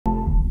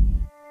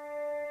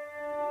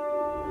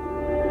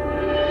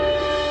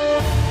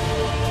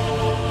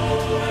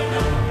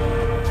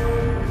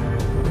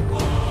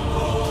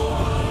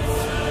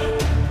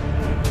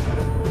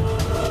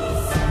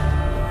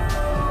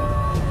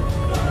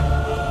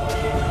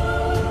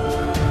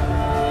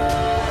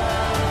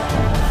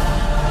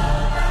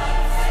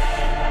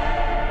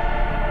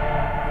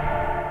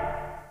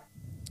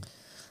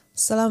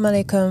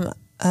Assalamu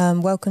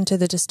alaikum. Welcome to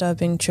The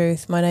Disturbing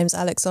Truth. My name's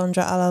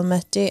Alexandra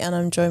Al-Mahdi and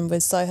I'm joined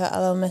with Saiha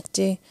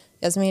Al-Mahdi,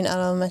 Jasmine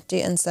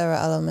Al-Mahdi and Sarah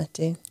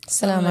Al-Mahdi.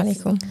 Assalamu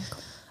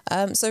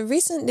alaikum. So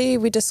recently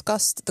we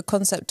discussed the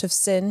concept of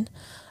sin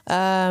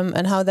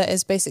and how there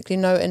is basically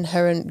no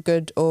inherent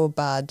good or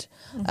bad.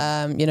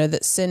 You know,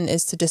 that sin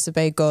is to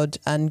disobey God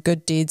and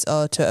good deeds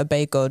are to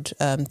obey God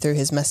through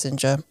his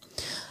messenger.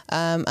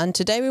 And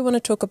today we want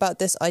to talk about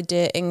this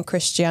idea in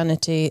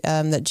Christianity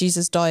that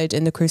Jesus died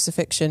in the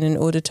crucifixion in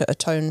order to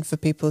atone for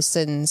people's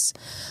sins.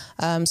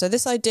 So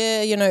this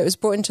idea, you know, it was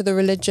brought into the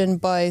religion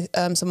by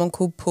someone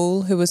called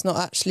Paul, who was not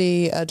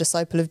actually a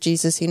disciple of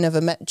Jesus. He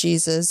never met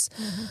Jesus.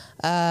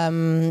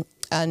 You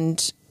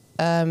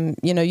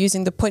know,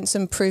 using the points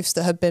and proofs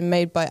that have been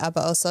made by Al-Haft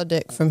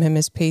Al-Sharif, from him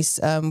is peace,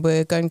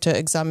 we're going to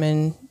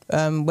examine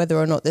whether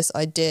or not this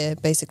idea,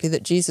 basically,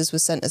 that Jesus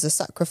was sent as a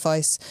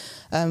sacrifice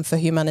for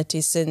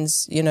humanity's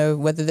sins, you know,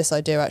 whether this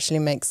idea actually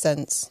makes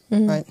sense,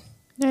 right?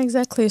 Yeah,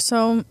 exactly.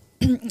 So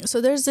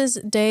there's this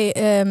day,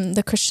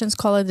 the Christians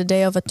call it the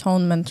Day of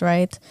Atonement,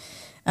 right?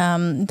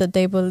 That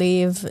they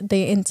believe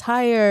the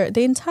entire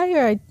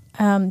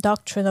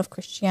doctrine of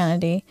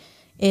Christianity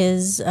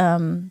is,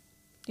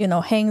 you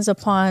know, hangs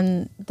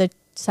upon the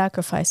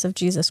sacrifice of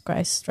Jesus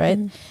Christ, right?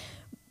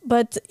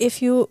 But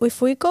if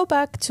we go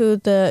back to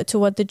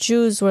what the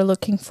Jews were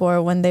looking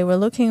for when they were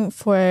waiting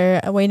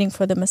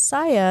for the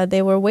Messiah,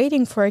 they were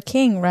waiting for a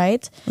king,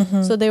 right?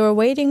 So they were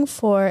waiting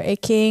for a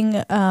king.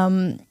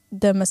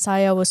 The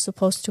Messiah was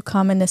supposed to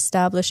come and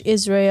establish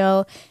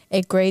Israel,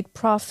 a great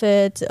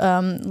prophet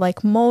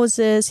like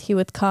Moses. He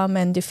would come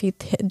and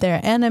defeat their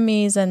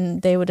enemies,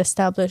 and they would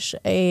establish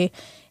a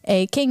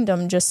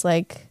kingdom just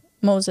like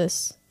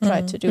Moses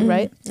tried to do,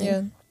 right?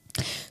 Yeah.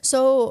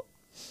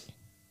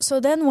 So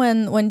then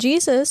when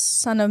Jesus,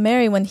 son of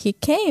Mary, when he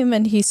came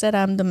and he said,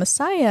 I'm the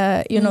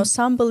Messiah, you know,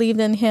 some believed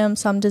in him,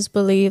 some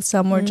disbelieved,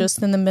 some were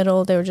just in the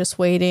middle. They were just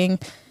waiting,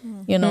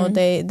 you know,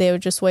 they were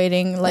just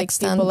waiting like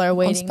people are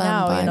waiting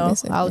now, you know,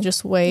 basically. I'll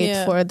just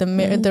wait for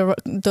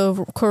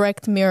the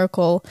correct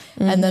miracle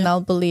and then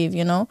I'll believe,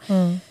 you know.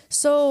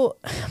 So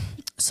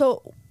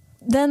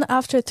then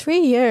after 3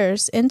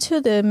 years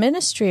into the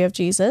ministry of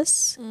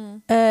Jesus,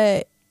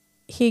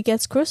 he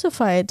gets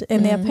crucified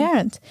in the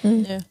apparent.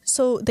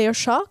 So they're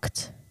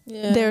shocked.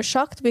 They're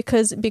shocked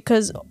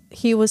because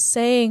he was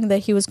saying that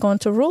he was going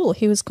to rule.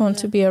 He was going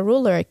to be a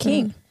ruler, a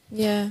king.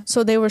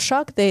 So they were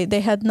shocked.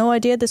 They had no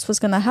idea this was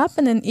going to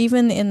happen. And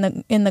even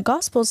in the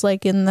Gospels,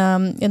 like in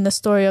the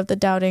story of the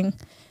doubting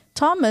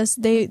Thomas,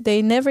 they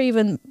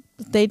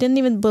didn't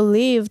even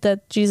believe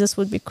that Jesus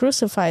would be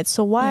crucified.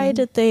 So where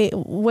did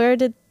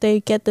they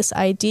get this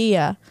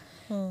idea?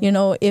 You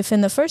know, if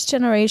in the first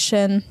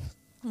generation,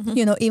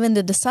 you know, even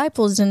the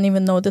disciples didn't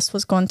even know this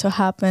was going to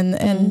happen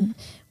and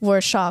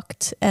were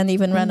shocked and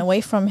even ran away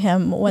from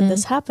him when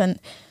this happened.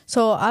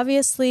 So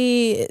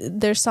obviously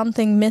there's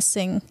something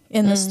missing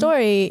in the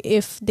story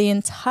if the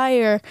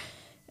entire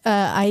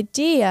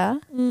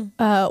idea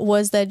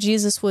was that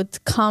Jesus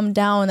would come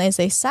down as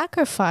a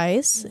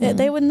sacrifice.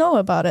 They would know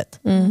about it,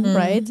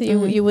 right?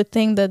 You would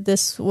think that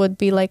this would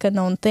be like a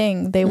known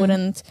thing. They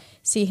wouldn't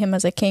see him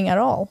as a king at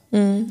all.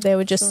 They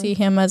would just see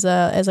him as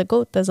a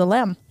goat, as a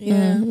lamb.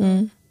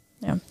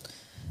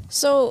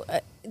 So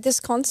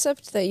this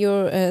concept that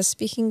you're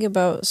speaking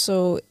about,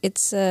 so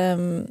it's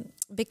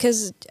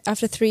because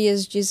after 3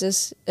 years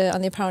Jesus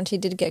on the apparent he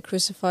did get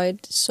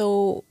crucified.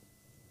 So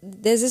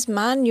there's this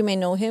man, you may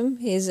know him.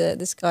 He's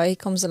this guy. He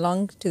comes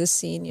along to the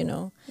scene, you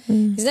know.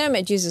 He's never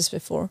met Jesus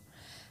before,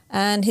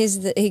 and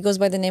he goes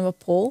by the name of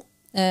Paul.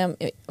 I'm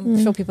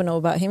sure people know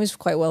about him. He's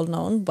quite well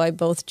known by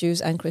both Jews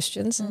and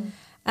Christians.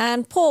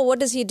 And Paul, what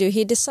does he do?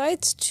 He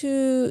decides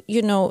to,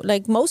 you know,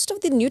 like most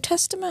of the New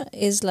Testament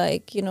is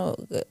like, you know,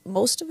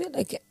 most of it,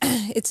 like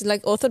it's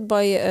like authored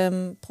by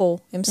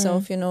Paul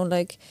himself, you know,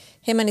 like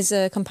him and his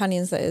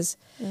companions, that is.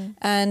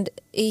 And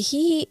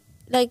he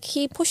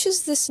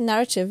pushes this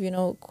narrative, you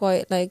know,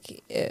 quite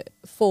like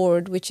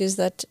forward, which is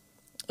that,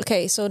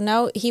 okay, so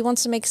now he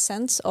wants to make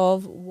sense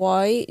of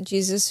why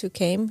Jesus who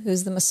came,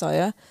 who's the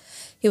Messiah,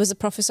 he was a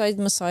prophesied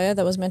Messiah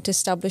that was meant to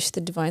establish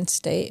the divine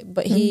state,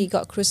 but he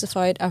got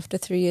crucified after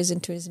 3 years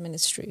into his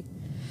ministry.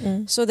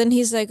 So then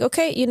he's like,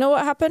 okay, you know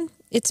what happened?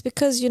 It's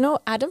because, you know,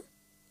 Adam,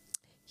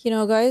 you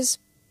know, guys,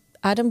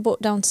 Adam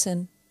brought down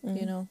sin,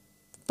 you know,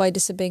 by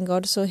disobeying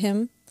God. So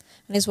him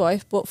and his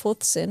wife brought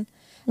forth sin.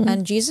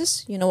 And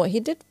Jesus, you know what he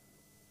did?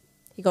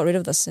 He got rid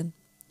of that sin.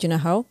 Do you know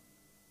how?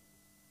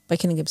 By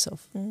killing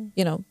himself.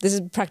 You know, this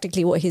is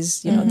practically what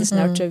his, you know, this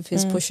narrative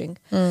is pushing.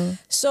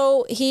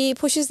 So he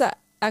pushes that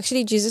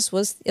actually Jesus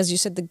was, as you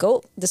said, the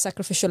goat, the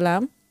sacrificial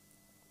lamb.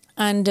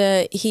 And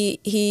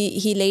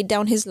he laid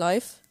down his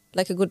life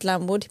like a good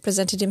lamb would. He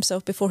presented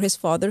himself before his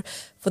Father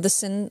for the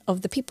sin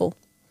of the people.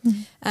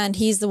 And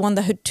he's the one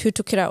who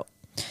took it out.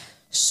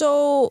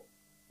 So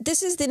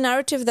this is the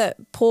narrative that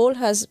Paul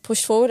has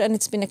pushed forward, and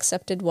it's been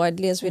accepted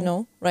widely, as we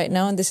know right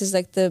now. And this is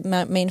like the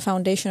main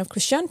foundation of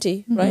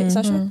Christianity, right,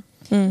 Sasha?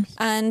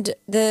 And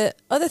the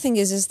other thing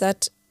is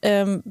that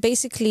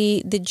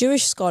basically the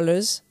Jewish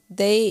scholars,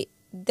 they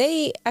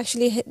they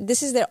actually,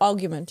 this is their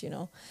argument, you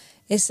know.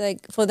 It's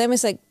like, for them,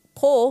 it's like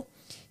Paul,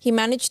 he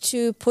managed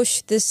to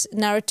push this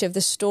narrative,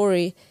 this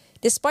story,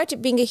 despite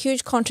it being a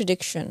huge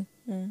contradiction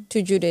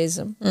to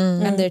Judaism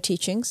and their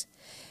teachings.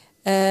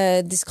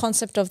 This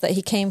concept of that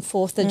he came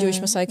forth, the Jewish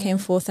Messiah came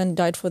forth and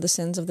died for the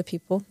sins of the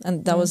people.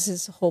 And that was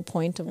his whole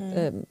point of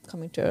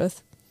coming to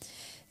earth.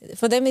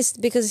 For them, it's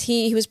because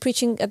he was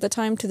preaching at the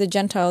time to the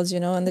Gentiles, you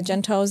know, and the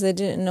Gentiles, they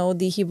didn't know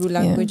the Hebrew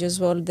language as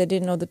well. They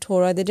didn't know the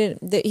Torah.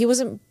 He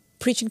wasn't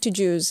preaching to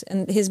Jews,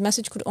 and his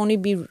message could only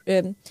be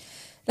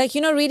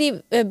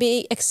really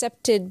be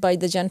accepted by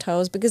the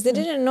Gentiles, because they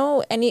didn't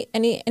know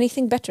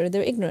anything better.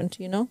 They're ignorant,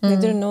 you know. They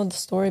didn't know the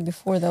story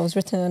before that was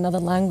written in another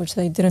language.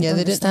 They didn't understand.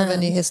 They didn't have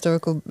any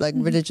historical,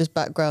 religious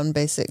background,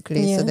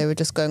 basically. So they were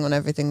just going on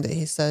everything that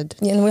he said.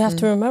 Yeah, and we have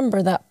to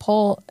remember that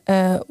Paul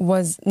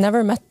was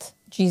never met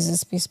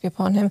Jesus, peace be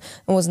upon him,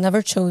 and was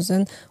never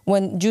chosen.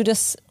 When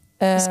Judas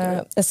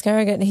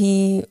Iscariot,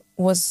 he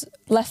was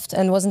left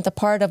and wasn't a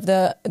part of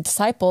the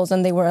disciples,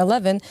 and they were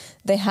 11,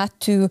 they had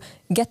to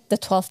get the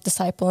 12th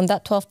disciple, and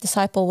that 12th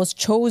disciple was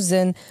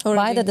chosen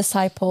by the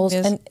disciples,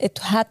 and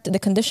the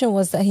condition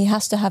was that he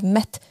has to have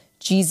met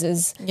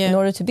Jesus in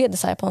order to be a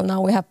disciple. And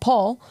now we have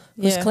Paul,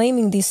 who's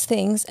claiming these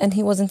things, and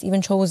he wasn't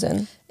even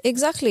chosen.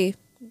 Exactly.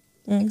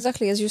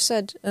 Exactly, as you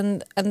said.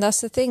 And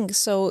that's the thing.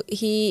 So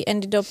he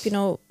ended up, you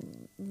know,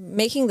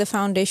 making the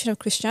foundation of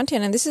Christianity.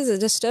 And this is a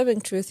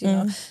disturbing truth, you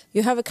know.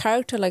 You have a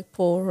character like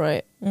Paul,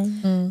 right,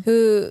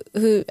 who,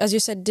 as you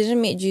said, didn't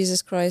meet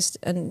Jesus Christ,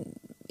 and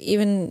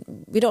even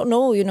we don't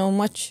know, you know,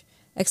 much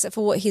except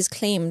for what he's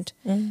claimed.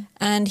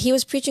 And he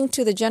was preaching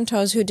to the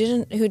Gentiles who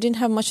didn't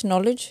have much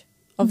knowledge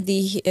of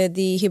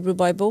the Hebrew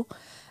Bible.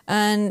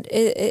 And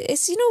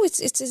it's you know,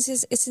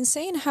 it's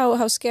insane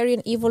how scary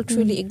and evil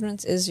truly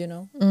ignorance is, you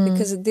know,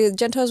 because the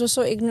Gentiles were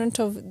so ignorant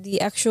of the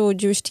actual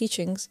Jewish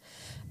teachings.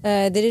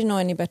 They didn't know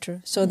any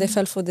better, so they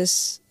fell for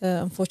this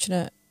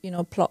unfortunate, you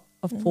know, plot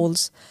of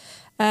Paul's.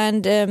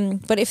 And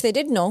but if they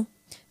did know,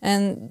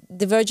 and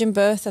the virgin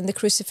birth and the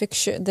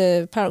crucifixion,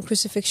 the apparent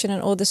crucifixion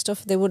and all this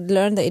stuff, they would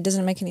learn that it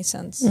doesn't make any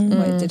sense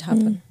why it did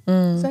happen.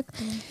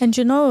 Exactly. And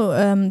you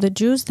know, the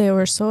Jews, they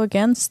were so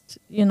against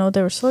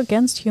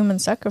human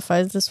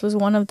sacrifice. This was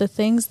one of the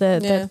things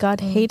that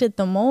God hated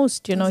the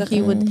most. You know,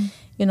 he would.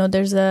 You know,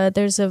 there's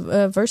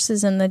a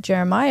verses in the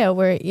Jeremiah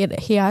where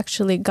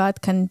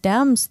God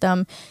condemns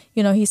them.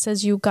 You know, he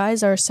says, "You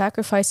guys are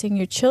sacrificing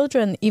your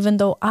children, even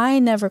though I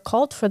never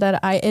called for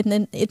that.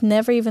 It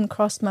never even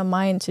crossed my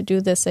mind to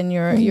do this, and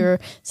you're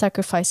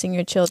sacrificing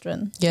your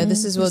children." Yeah,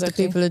 this is what the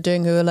people are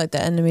doing who are like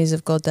the enemies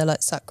of God. They're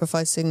like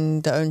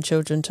sacrificing their own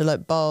children to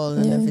like Baal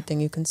and everything.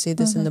 You can see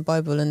this in the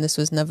Bible, and this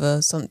was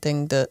never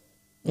something that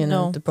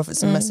the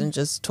prophets and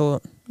messengers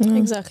taught.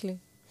 Exactly.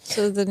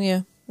 So then,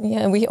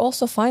 Yeah, we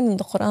also find in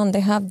the Quran,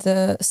 they have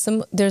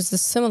there's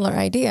the similar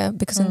idea,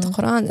 because in the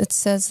Quran it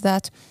says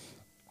that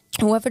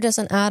whoever does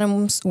an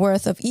atom's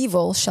worth of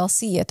evil shall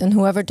see it, and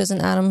whoever does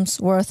an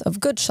atom's worth of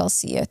good shall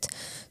see it.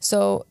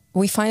 So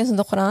we find it in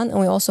the Quran, and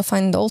we also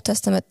find in the Old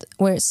Testament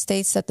where it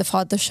states that the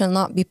father shall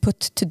not be put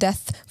to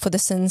death for the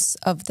sins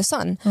of the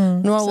son,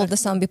 nor will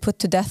the son be put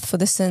to death for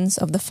the sins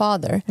of the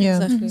father.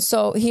 So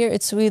here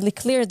it's really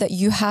clear that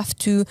you have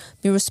to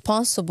be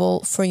responsible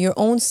for your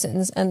own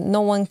sins, and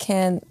no one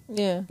can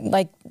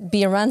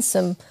be a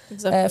ransom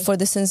for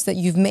the sins that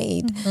you've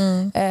made.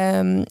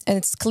 And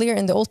it's clear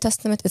in the Old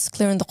Testament, it's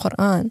clear in the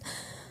Quran.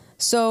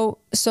 So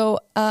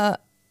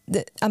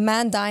a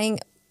man dying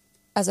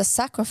as a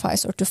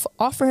sacrifice, or to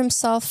offer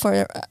himself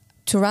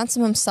to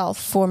ransom himself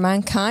for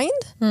mankind,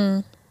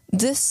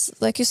 this,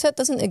 like you said,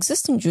 doesn't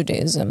exist in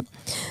Judaism.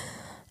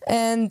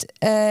 And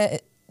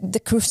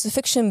the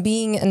crucifixion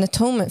being an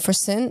atonement for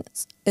sin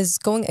is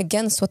going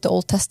against what the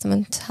Old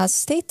Testament has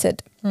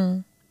stated.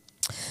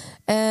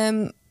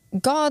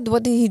 God,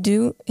 what did he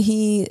do?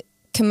 He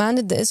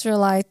commanded the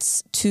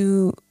Israelites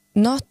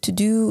not to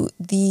do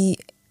the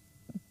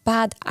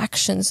bad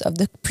actions of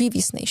the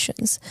previous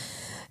nations.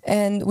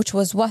 And which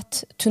was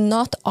what? To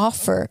not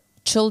offer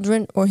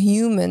children or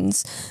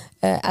humans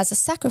as a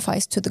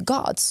sacrifice to the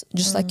gods.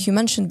 Just like you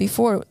mentioned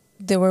before,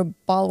 there were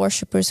Baal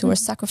worshippers who were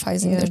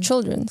sacrificing their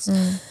children.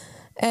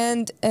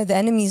 And the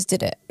enemies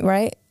did it,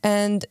 right?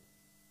 And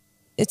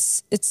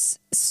it's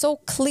so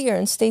clear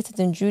and stated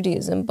in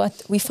Judaism,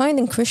 but we find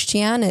in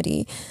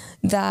Christianity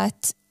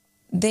that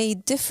they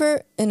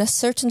differ in a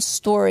certain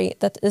story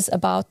that is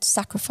about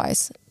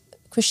sacrifice.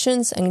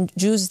 Christians and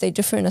Jews, they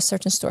differ in a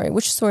certain story.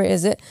 Which story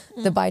is it?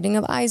 The binding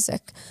of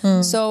Isaac.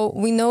 So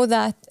we know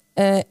that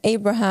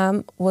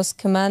Abraham was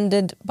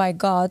commanded by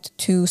God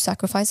to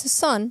sacrifice his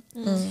son.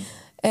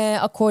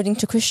 According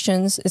to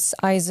Christians, it's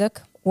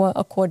Isaac. Well,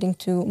 according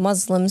to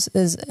Muslims,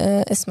 is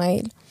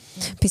Ismail.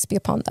 Peace be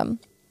upon them.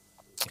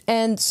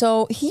 And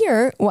so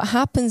here, what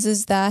happens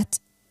is that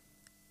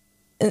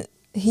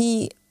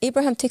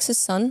Abraham takes his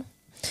son,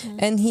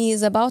 and he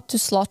is about to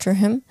slaughter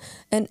him.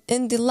 And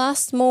in the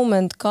last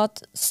moment, God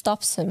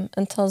stops him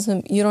and tells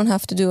him, you don't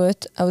have to do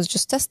it. I was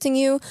just testing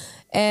you,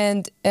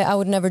 and I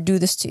would never do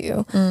this to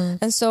you.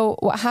 And so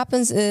what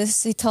happens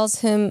is he tells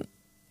him,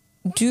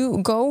 do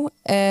go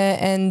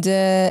and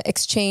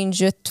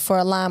exchange it for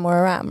a lamb or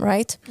a ram,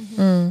 right?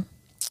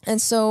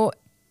 And so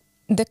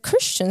the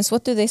Christians,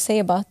 what do they say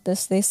about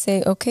this? They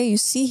say, okay, you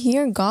see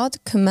here, God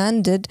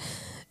commanded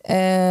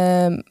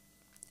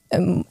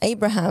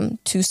Abraham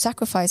to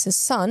sacrifice his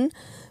son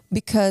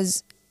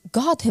because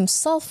God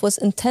himself was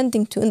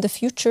intending to, in the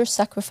future,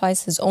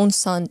 sacrifice his own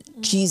son,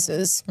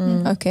 Jesus.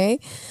 Okay?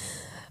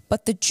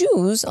 But the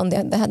Jews, on the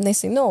other hand, they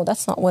say, no,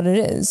 that's not what it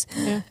is.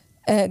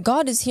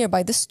 God is here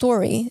by this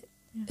story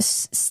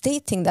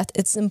stating that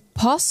it's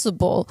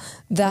impossible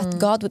that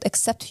God would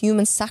accept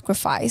human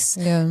sacrifice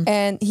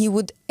and he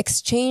would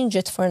exchange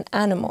it for an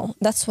animal.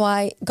 That's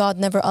why God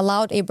never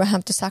allowed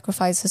Abraham to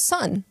sacrifice his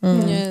son.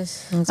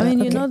 Yes. I mean,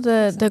 you know,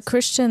 the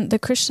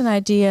Christian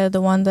idea,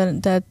 the one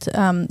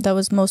that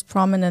was most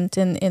prominent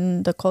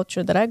in the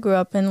culture that I grew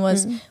up in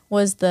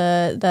was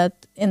that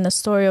in the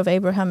story of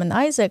Abraham and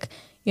Isaac,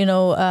 you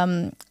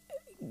know,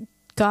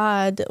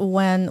 God,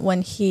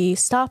 when he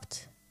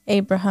stopped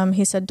Abraham,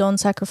 he said, don't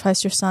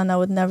sacrifice your son. I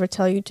would never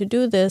tell you to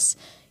do this.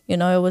 You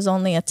know, it was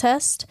only a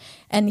test.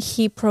 And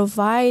he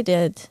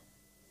provided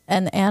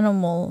an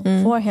animal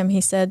for him.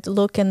 He said,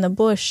 look in the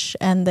bush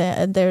and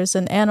there's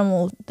an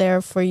animal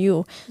there for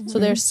you. So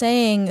they're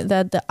saying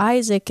that the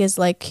Isaac is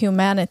like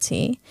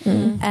humanity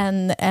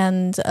and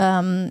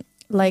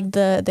like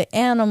the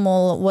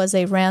animal was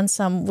a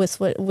ransom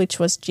which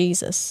was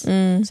Jesus.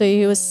 So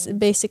he was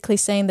basically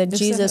saying that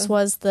Jesus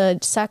was the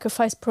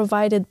sacrifice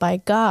provided by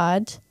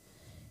God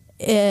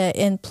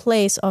in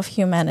place of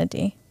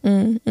humanity.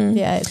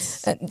 Yeah,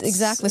 it's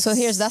exactly. So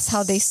that's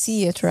how they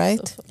see it,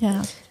 right?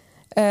 Yeah.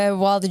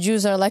 While the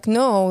Jews are like,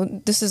 no,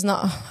 this is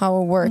not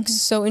how it works.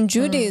 So in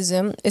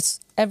Judaism, it's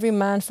every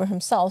man for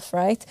himself,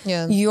 right?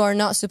 Yeah. You are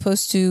not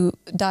supposed to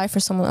die for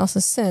someone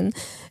else's sin.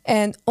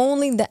 And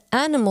only the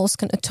animals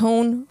can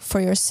atone for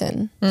your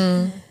sin.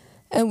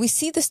 And we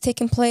see this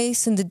taking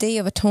place in the Day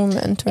of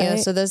Atonement, right? Yeah,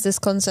 so there's this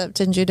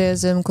concept in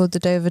Judaism called the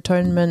Day of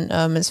Atonement.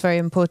 It's very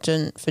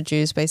important for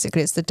Jews,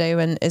 basically. It's the day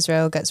when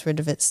Israel gets rid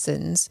of its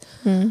sins.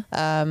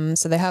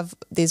 So they have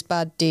these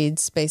bad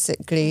deeds,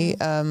 basically,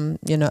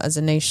 you know, as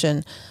a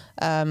nation.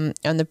 And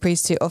the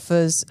priest, he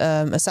offers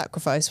a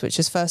sacrifice, which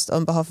is first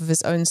on behalf of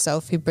his own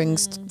self. He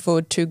brings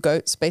forward 2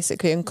 goats,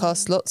 basically, and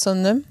casts lots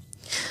on them.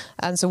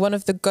 And so one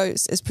of the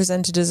goats is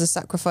presented as a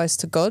sacrifice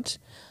to God.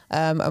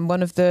 And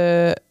one of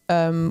the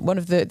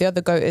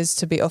other goat is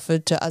to be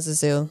offered to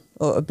Azazel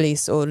or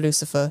Iblis or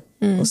Lucifer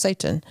or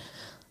Satan.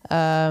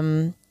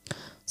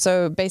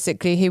 So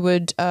basically he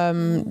would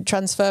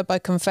transfer by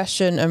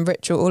confession and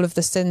ritual all of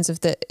the sins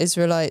of the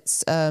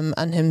Israelites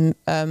and him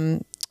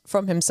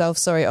from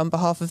himself, on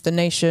behalf of the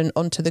nation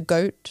onto the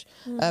goat,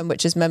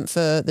 which is meant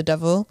for the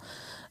devil.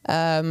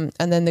 And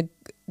then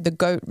the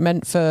goat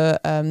meant for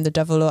the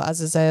devil or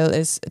Azazel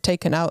is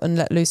taken out and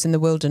let loose in the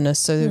wilderness.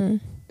 So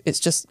it's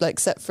just like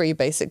set free,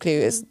 basically.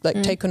 It's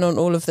like taken on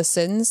all of the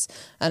sins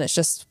and it's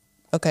just,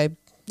 okay,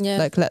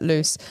 like let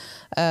loose.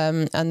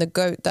 And the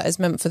goat that is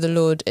meant for the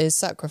Lord is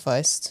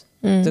sacrificed.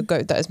 The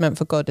goat that is meant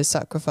for God is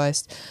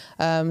sacrificed.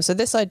 So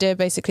this idea,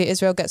 basically,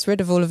 Israel gets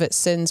rid of all of its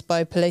sins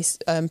by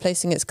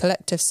placing its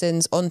collective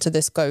sins onto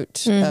this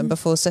goat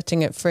before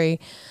setting it free.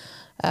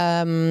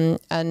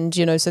 And,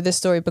 you know, so this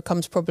story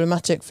becomes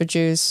problematic for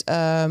Jews,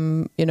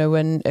 you know,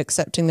 when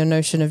accepting the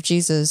notion of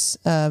Jesus.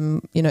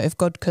 You know, if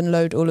God can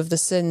load all of the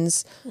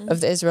sins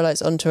of the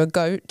Israelites onto a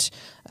goat,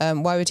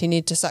 why would he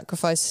need to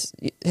sacrifice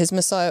his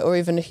Messiah or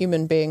even a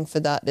human being for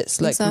that? It's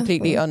like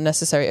completely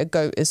unnecessary. A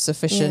goat is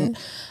sufficient.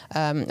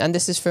 And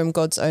this is from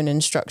God's own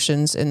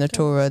instructions in the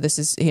Torah.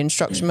 He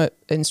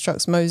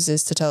instructs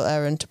Moses to tell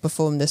Aaron to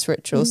perform this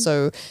ritual.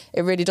 So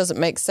it really doesn't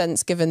make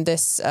sense, given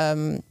this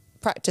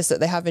practice that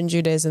they have in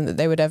Judaism, that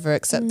they would ever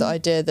accept the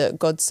idea that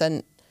God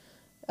sent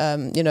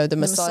you know, the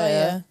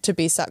Messiah to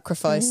be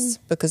sacrificed,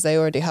 because they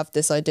already have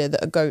this idea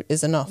that a goat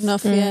is enough. I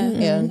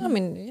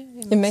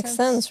mean, it makes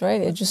sense,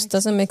 right? It just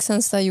doesn't make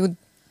sense that you would,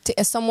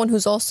 as someone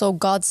who's also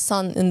God's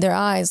son in their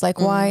eyes, like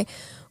why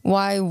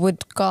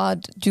would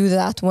God do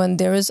that when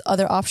there is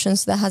other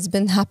options that has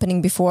been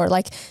happening before?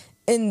 Like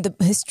in the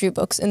history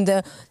books, in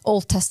the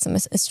Old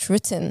Testament, it's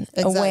written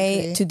a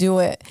way to do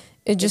it.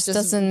 It just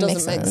doesn't make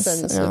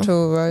sense at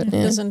all, right? It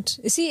doesn't.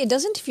 You see, it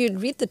doesn't if you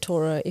read the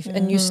Torah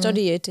and you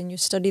study it and you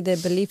study their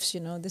beliefs, you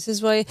know. This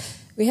is why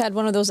we had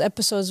one of those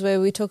episodes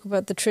where we talk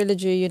about the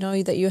trilogy, you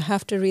know, that you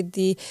have to read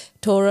the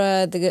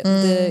Torah,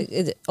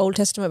 the Old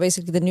Testament,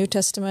 basically the New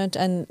Testament,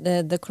 and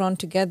the Quran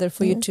together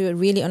for you to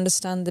really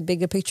understand the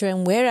bigger picture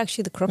and where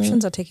actually the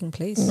corruptions are taking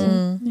place.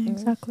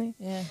 Exactly.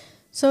 Yeah.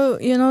 So,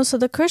 you know, so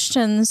the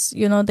Christians,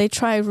 you know, they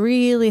try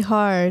really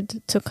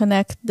hard to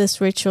connect this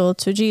ritual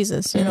to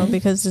Jesus, you know,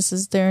 because this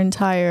is their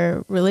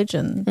entire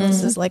religion.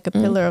 This is like a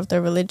pillar of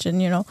their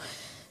religion, you know.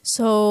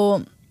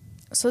 So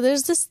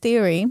there's this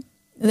theory.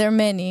 There are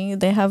many.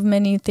 They have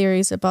many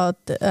theories about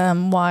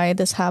why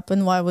this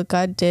happened. Why would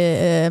God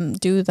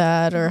do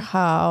that, or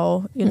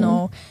how, you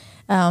know.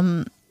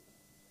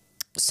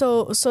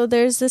 So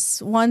there's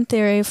this one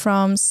theory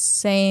from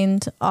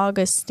Saint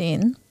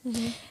Augustine,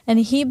 and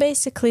he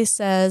basically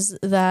says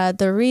that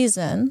the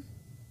reason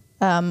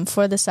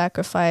for the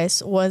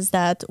sacrifice was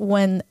that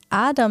when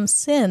Adam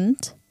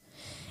sinned,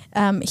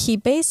 he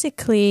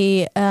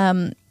basically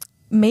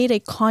made a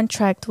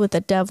contract with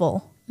the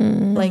devil.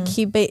 Like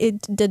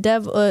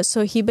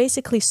so he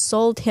basically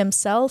sold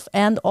himself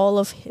and all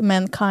of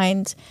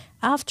mankind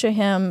after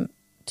him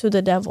to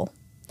the devil.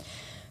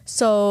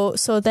 So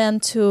then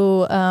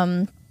to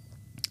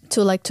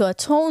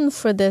atone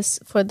for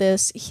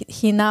this,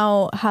 he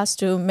now has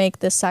to make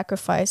the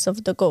sacrifice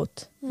of the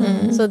goat.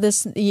 So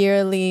this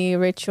yearly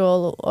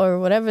ritual or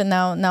whatever,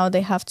 now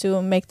they have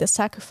to make the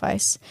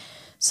sacrifice.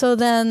 So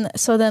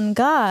then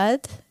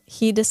God,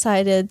 he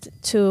decided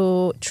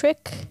to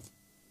trick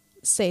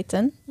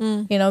Satan,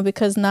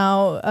 because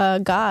now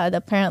God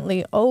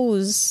apparently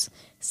owes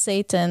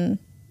Satan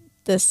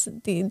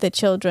the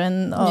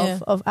children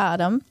of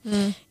Adam.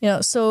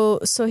 So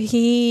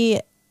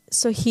he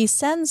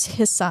sends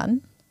his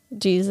son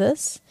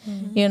Jesus,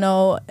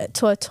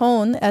 to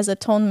atone as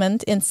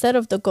atonement instead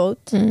of the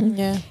goat.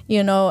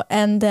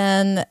 And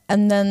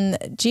then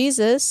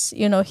Jesus,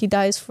 he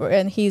dies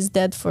and he's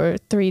dead for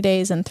 3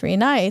 days and 3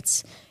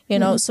 nights.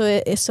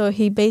 So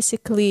he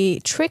basically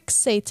tricks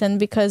Satan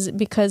because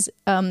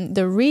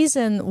the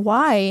reason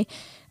why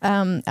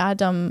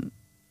Adam,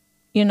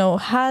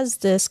 has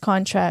this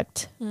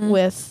contract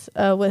with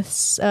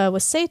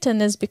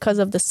Satan is because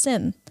of the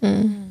sin.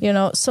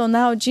 So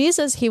now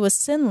Jesus, he was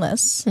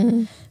sinless.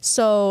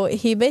 So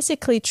he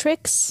basically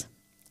tricks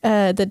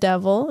the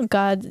devil.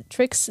 God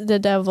tricks the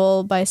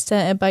devil by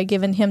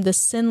giving him the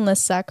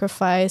sinless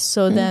sacrifice.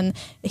 So then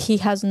he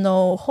has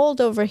no hold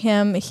over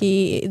him.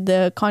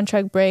 The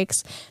contract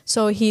breaks.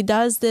 So he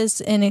does this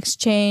in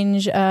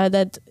exchange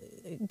that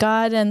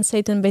God and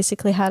Satan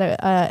basically had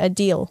a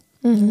deal,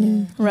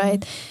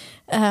 right?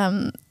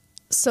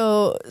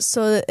 So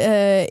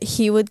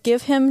he would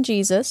give him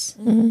Jesus,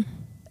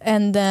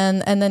 and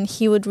then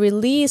he would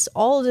release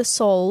all the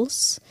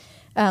souls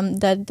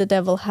that the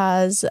devil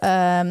has,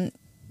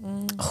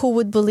 who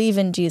would believe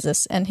in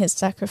Jesus and his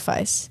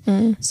sacrifice.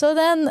 So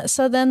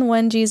then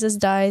when Jesus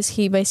dies,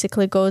 he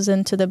basically goes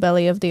into the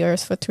belly of the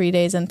earth for 3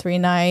 days and 3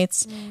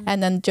 nights,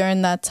 and then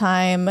during that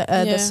time,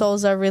 the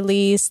souls are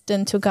released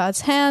into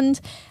God's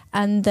hand.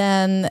 And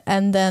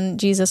then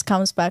Jesus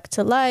comes back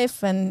to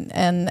life, and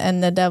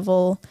the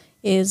devil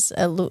is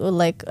a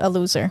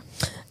loser.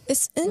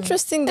 It's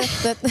interesting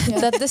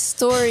that this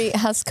story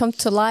has come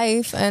to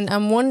life, and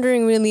I'm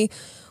wondering really,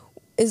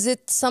 is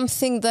it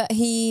something that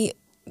he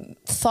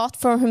thought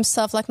for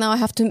himself, like, now I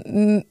have to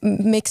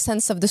make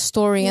sense of the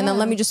story, and then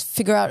let me just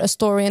figure out a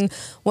story and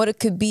what it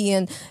could be,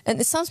 and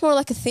it sounds more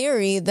like a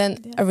theory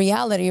than a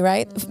reality,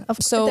 right?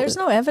 So there's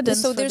no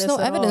evidence. So there's no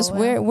evidence.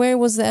 Where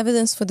was the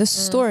evidence for this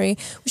story?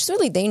 Which is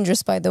really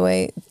dangerous, by the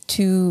way,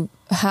 to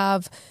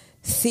have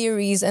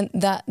theories and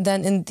that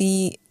then in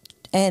the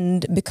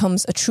end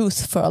becomes a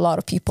truth for a lot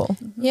of people.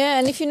 Yeah,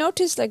 and if you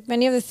notice, like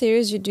many of the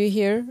theories you do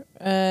here,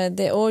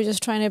 they're all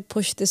just trying to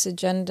push this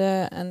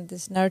agenda and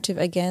this narrative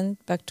again,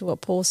 back to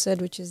what Paul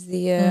said, which is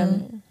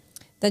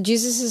that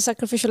Jesus is a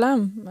sacrificial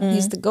lamb.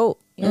 He's the goat.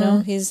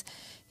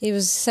 He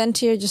was sent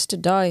here just to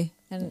die.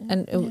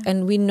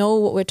 And we know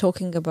what we're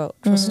talking about.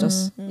 Trust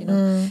us,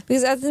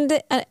 because at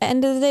the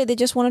end of the day, they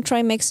just want to try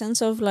and make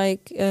sense of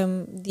like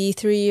the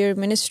 3-year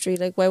ministry.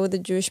 Like, why would the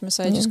Jewish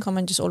Messiah just come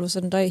and just all of a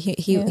sudden die?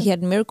 He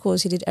had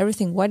miracles. He did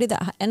everything. Why did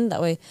that end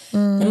that way?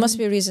 There must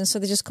be a reason. So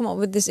they just come up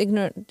with this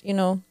ignorant,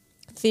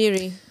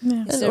 theory.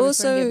 And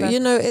also,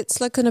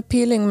 it's like an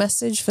appealing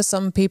message for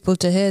some people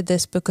to hear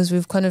this, because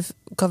we've kind of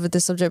covered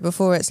this subject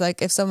before. It's like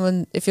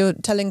if you're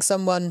telling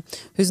someone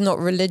who's not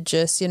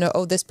religious,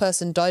 this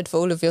person died for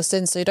all of your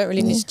sins, so you don't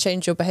really need to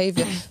change your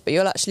behavior, but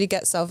you'll actually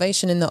get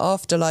salvation in the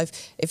afterlife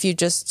if you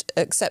just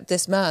accept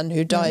this man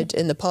who died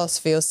in the past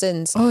for your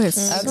sins. Paul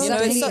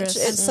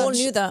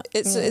knew that.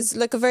 It's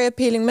like a very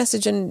appealing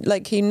message, and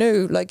like he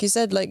knew, like you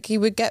said, like he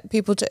would get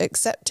people to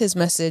accept his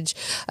message,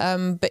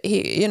 but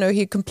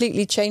he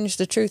completely changed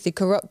the truth. He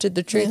corrupted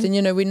the truth. And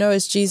we know,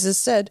 as Jesus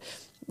said,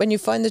 when you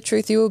find the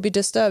truth, you will be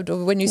disturbed,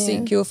 or when you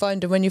seek, you will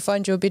find, and when you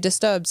find, you will be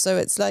disturbed. So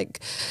it's like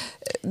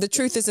the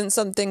truth isn't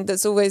something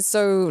that's always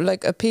so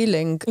like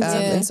appealing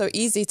and so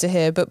easy to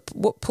hear, but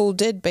what Paul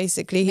did,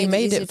 basically, he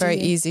made it very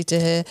easy to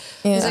hear.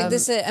 It's like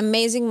this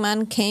amazing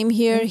man came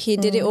here, he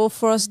did it all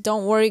for us.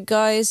 Don't worry,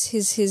 guys,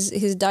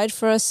 he's died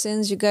for our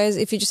sins. You guys,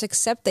 if you just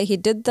accept that he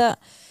did that,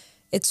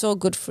 it's all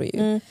good for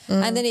you.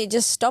 And then it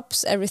just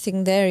stops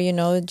everything there,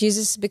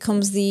 Jesus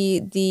becomes the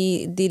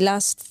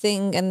last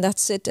thing, and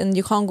that's it, and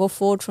you can't go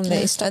forward from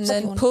there. And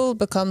then Paul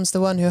becomes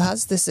the one who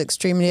has this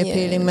extremely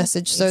appealing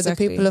message, so the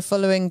people are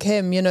following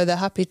him, they're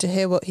happy to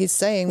hear what he's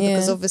saying,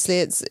 because obviously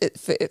it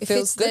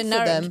feels good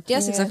for them.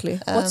 Yes, exactly.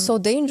 What's so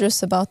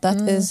dangerous about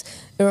that is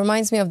it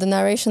reminds me of the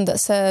narration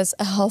that says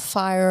a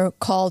hellfire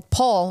called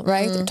Paul,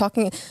 right?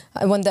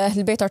 When the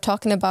Ahl Bayt are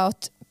talking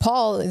about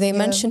Paul, they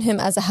mention him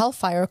as a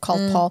hellfire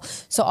called Paul.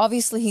 So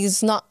obviously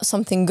he's not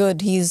something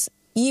good. He's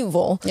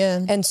evil.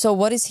 And so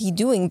what is he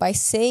doing by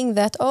saying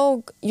that,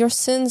 oh, your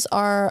sins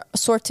are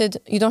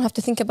sorted, you don't have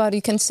to think about it,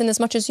 you can sin as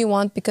much as you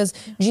want because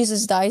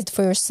Jesus died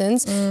for your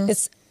sins?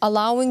 It's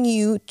allowing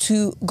you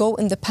to go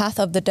in the path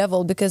of the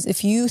devil, because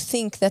if you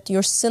think that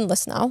you're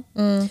sinless now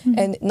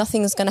and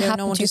nothing is going to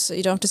happen to you,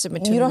 you don't have to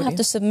submit to you don't have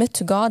to submit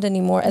to God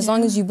anymore. As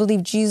long as you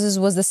believe Jesus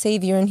was the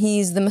Savior and He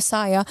is the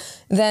Messiah,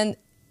 then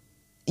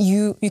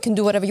you can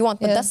do whatever you want,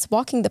 but that's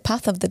walking the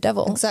path of the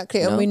devil.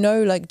 Exactly. And we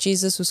know, like,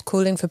 Jesus was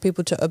calling for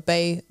people to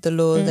obey the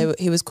law.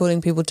 He was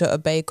calling people to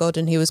obey God,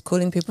 and he was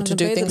calling people to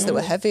do things that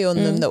were heavy on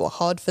them, that were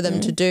hard for them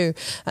to do.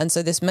 And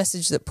so this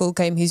message that Paul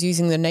came, he's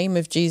using the name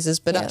of Jesus,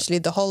 but actually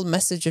the whole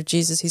message of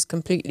Jesus, he's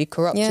completely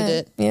corrupted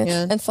it.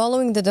 And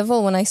following the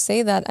devil, when I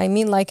say that, I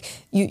mean, like,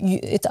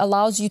 it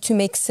allows you to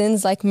make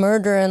sins like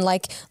murder and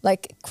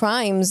like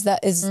crimes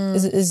that is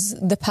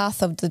the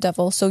path of the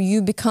devil. So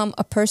you become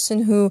a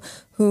person who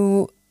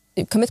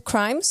commit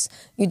crimes,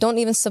 you don't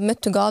even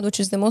submit to God, which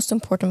is the most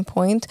important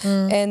point,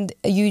 and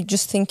you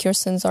just think your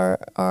sins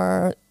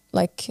are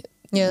like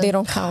they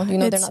don't count, they're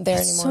not there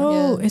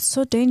anymore. It's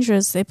so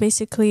dangerous. They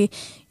basically,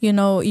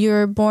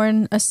 you're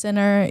born a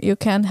sinner, you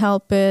can't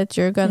help it,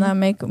 you're gonna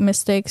make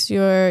mistakes,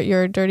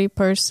 you're a dirty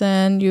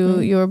person,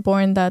 you're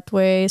born that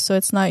way, so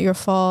it's not your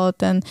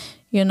fault, and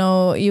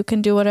you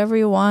can do whatever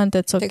you want,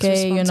 it's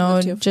okay,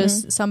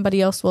 just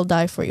somebody else will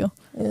die for you.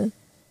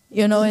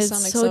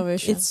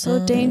 It's so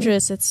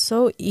dangerous. It's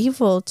so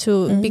evil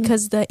too,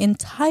 because the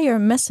entire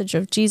message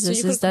of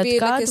Jesus is that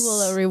God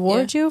will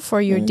reward you for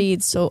your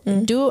deeds. So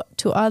do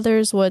to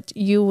others what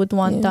you would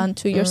want done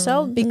to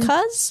yourself,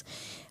 because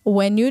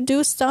when you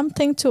do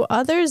something to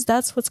others,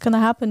 that's what's going to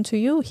happen to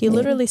you. He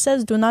literally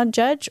says, do not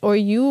judge or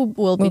you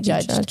will be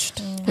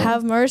judged.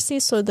 Have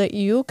mercy so that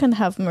you can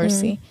have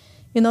mercy.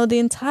 The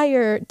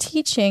entire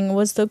teaching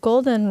was the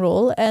golden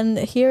rule. And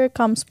here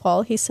comes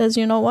Paul. He says,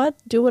 you know what?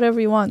 Do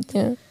whatever you want.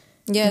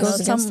 It goes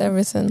against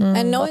everything.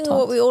 And knowing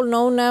what we all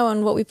know now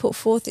and what we put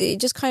forth, it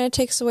just kind of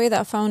takes away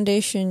that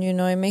foundation,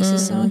 it makes it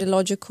sound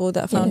illogical,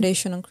 that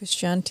foundation on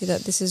Christianity,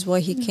 that this is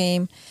why he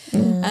came.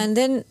 And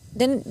then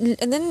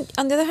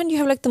on the other hand, you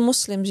have like the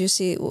Muslims, you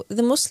see.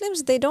 The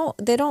Muslims, they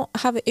don't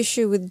have an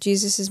issue with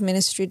Jesus'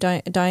 ministry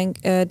dying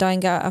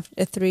out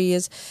after 3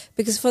 years,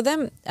 because for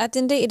them, at the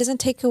end of the day, it doesn't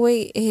take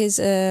away his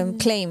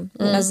claim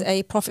as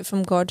a prophet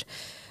from God.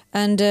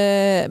 And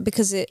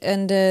because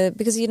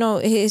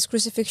his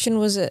crucifixion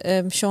was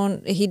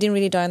shown, he didn't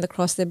really die on the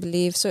cross, they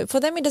believe. So for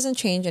them, it doesn't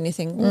change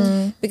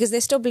anything, because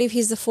they still believe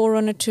he's the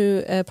forerunner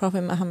to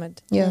Prophet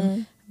Muhammad.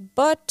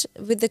 But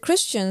with the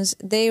Christians,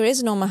 there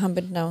is no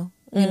Muhammad now.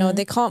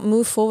 They can't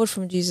move forward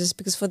from Jesus,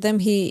 because for them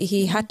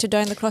he had to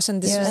die on the cross,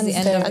 and this was the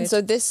end of it. And so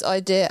this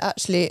idea,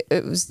 actually,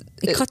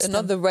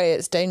 another way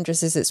it's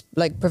dangerous is it's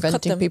like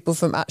preventing people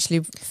from actually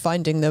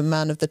finding the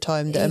man of the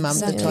time, the imam of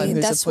the time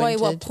who's That's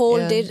appointed. why what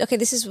Paul did. Okay,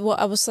 this is what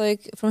I was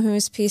like, from whom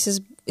his peace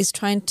is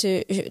trying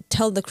to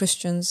tell the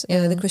Christians,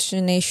 the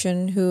Christian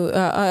nation, who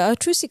are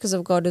true seekers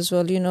of God as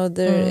well.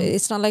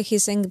 It's not like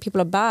he's saying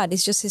people are bad.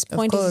 It's just his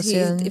point is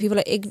people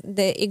are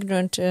they're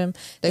ignorant. They're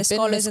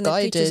scholars and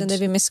they're preachers, and they've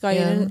been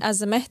misguided. And as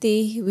the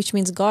Mahdi, which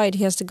means guide,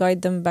 he has to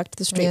guide them back to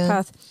the straight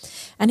path.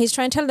 And he's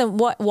trying to tell them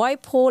why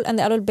Paul and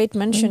the Ahlul Bayt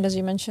mentioned, as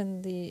you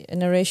mentioned the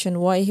narration,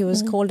 why he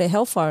was called a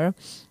hellfire,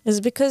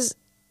 is because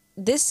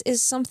this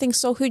is something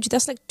so huge.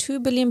 That's like 2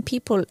 billion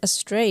people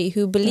astray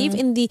who believe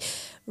in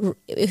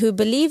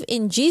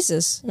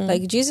Jesus.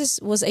 Like Jesus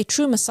was a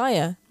true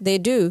Messiah. They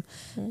do.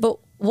 But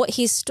what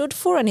he stood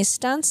for and his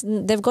stance,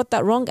 they've got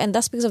that wrong. And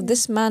that's because of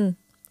this man.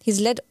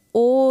 He's led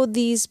all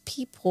these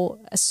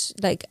people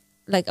like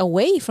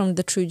away from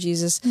the true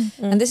Jesus.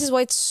 And this is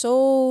why it's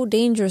so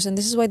dangerous. And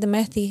this is why the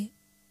Mahdi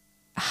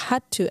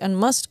had to and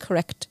must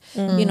correct,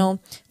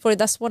 for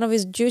that's one of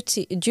his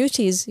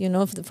duties,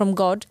 from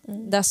God.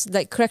 That's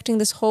like correcting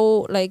this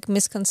whole like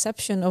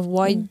misconception of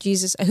why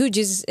who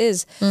Jesus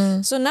is.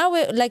 So now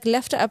we're like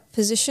left at a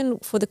position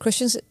for the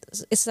Christians.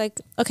 It's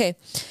like, okay,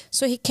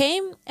 so he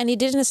came and he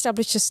didn't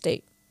establish a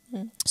state.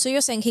 So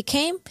you're saying he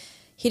came,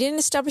 he didn't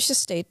establish a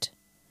state,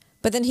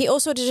 but then he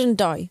also didn't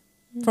die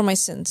for my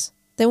sins.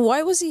 Then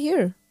why was he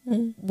here?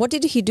 What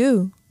did he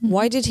do?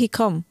 Why did he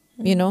come?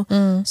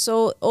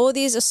 So all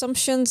these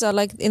assumptions are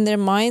like in their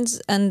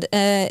minds, and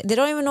they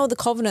don't even know the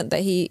covenant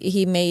that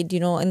he made,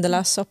 in the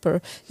Last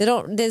Supper.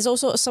 There's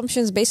also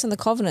assumptions based on the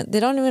covenant. They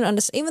don't even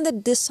understand. Even the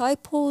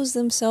disciples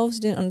themselves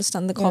didn't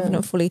understand the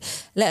covenant fully,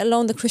 let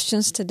alone the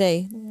Christians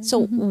today.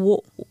 So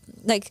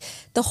like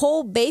the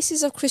whole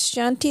basis of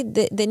Christianity,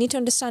 they need to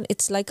understand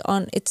it's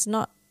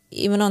not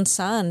even on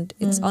sand.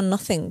 It's on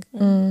nothing.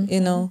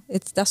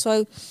 That's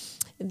why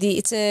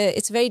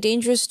it's very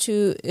dangerous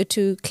to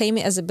claim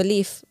it as a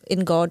belief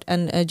in God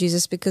and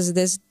Jesus, because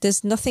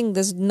there's nothing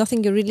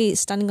you're really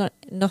standing on,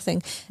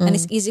 nothing, and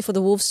it's easy for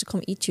the wolves to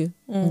come eat you.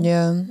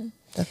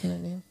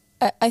 Definitely.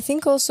 I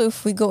think also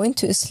if we go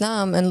into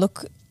Islam and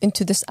look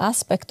into this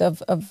aspect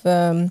of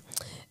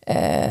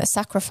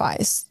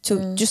sacrifice,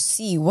 to just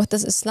see what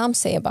does Islam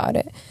say about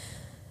it,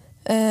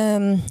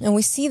 and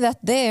we see that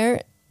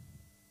there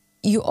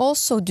you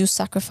also do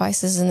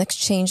sacrifices in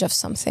exchange of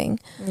something.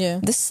 Yeah.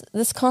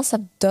 This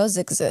concept does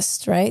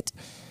exist, right?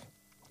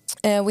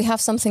 We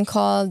have something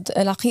called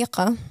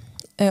al-aqiqa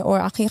or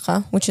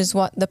aqiqa, which is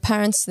what the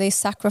parents, they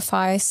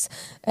sacrifice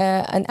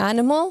an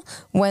animal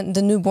when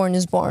the newborn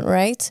is born,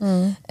 right?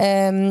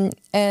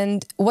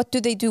 And what do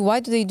they do? Why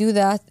do they do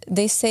that?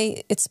 They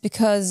say it's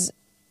because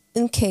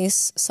in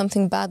case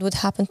something bad would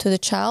happen to the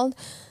child,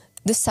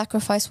 this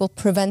sacrifice will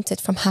prevent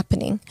it from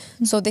happening.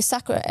 So they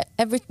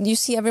you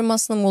see every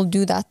Muslim will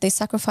do that. They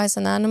sacrifice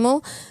an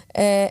animal,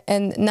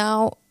 and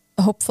now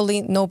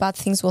hopefully no bad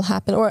things will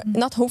happen, or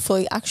not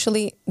hopefully,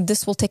 actually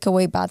this will take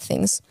away bad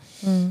things.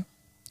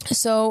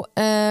 So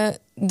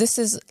this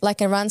is like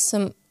a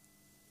ransom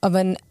of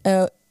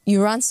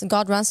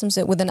God ransoms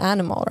it with an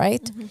animal,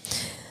 right?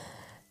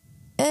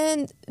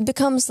 And it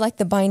becomes like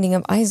the binding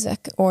of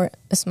Isaac, or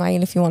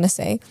Ismail if you want to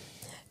say.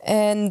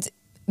 And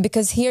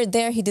because he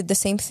did the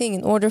same thing.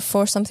 In order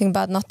for something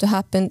bad not to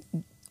happen,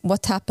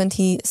 what happened?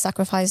 He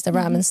sacrificed the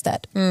ram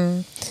instead.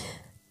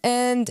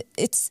 And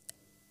it's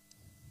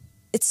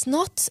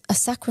not a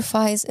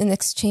sacrifice in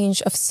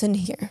exchange of sin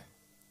here.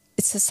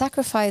 It's a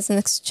sacrifice in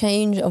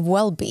exchange of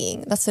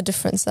well-being. That's the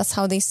difference. That's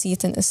how they see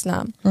it in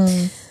Islam.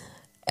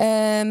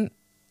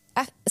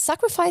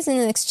 Sacrificing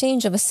in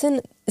exchange of a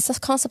sin is a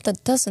concept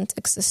that doesn't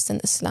exist in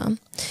Islam.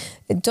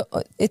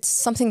 It's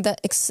something that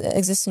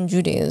exists in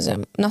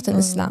Judaism, not in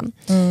Islam.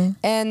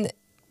 And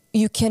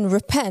you can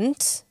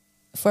repent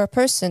for a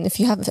person if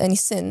you have any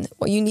sin.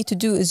 What you need to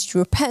do is you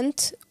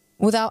repent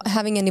without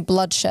having any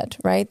bloodshed,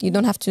 right? You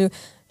don't have to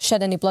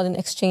shed any blood in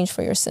exchange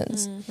for your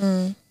sins.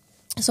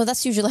 So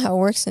that's usually how it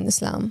works in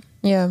Islam.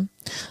 Yeah.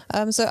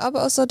 So Abu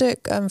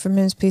al-Sadiq from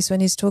his piece, when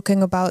he's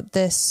talking about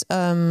this,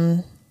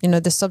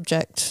 the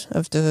subject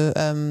of the,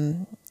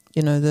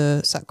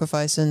 the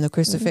sacrifice and the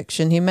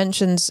crucifixion, he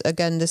mentions,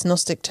 again, this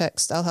Gnostic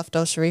text, Al-Haft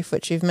Al-Sharif,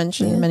 which you've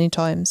mentioned many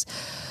times.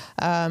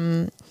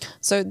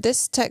 So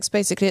this text,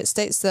 basically, it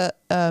states that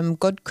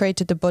God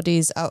created the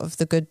bodies out of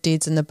the good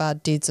deeds and the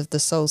bad deeds of the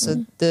soul.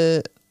 So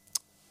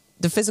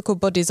the physical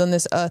bodies on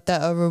this earth,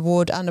 they're a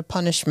reward and a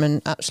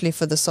punishment, actually,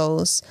 for the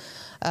souls,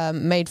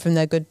 made from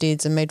their good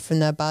deeds and made from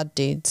their bad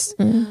deeds.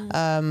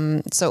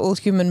 So all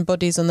human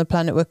bodies on the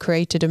planet were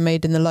created and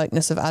made in the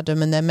likeness of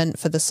Adam, and they're meant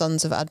for the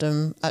sons of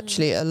Adam,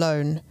 actually,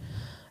 alone.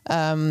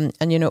 And,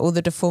 all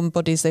the deformed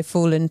bodies, they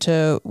fall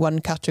into one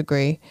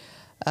category.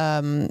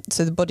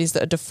 So the bodies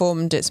that are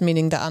deformed, it's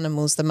meaning the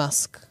animals, the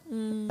musk,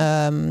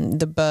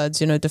 the birds,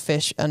 the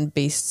fish and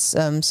beasts.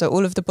 So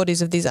all of the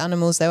bodies of these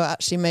animals, they were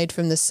actually made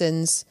from the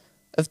sins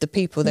of the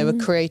people. They were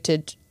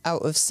created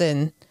out of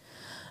sin.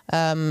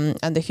 And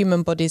the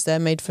human bodies, they're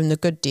made from the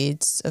good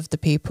deeds of the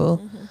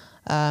people.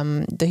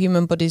 The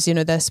human bodies,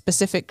 they're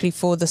specifically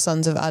for the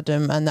sons of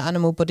Adam, and the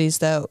animal bodies,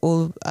 they're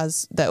all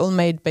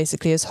made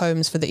basically as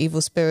homes for the evil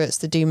spirits,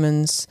 the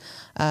demons,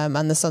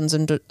 and the sons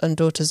and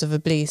daughters of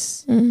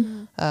Iblis.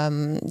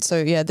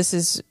 So yeah, this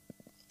is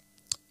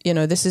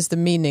the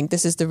meaning.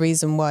 This is the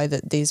reason why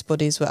that these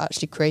bodies were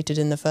actually created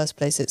in the first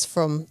place. It's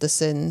from the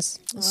sins.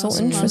 So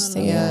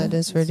interesting. Yeah, it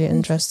is really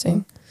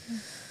interesting.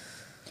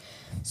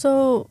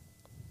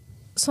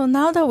 So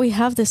now that we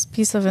have this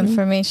piece of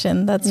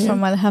information that's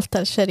from Al-Haft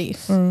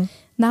Al-Sharif,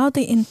 now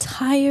the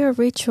entire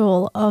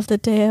ritual of the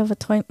Day of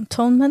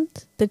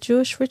Atonement, the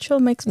Jewish ritual,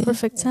 makes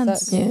perfect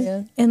sense.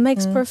 Exactly, It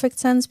makes perfect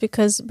sense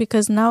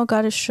because now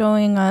God is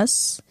showing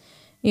us,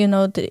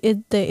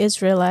 the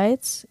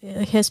Israelites,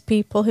 His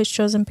people, His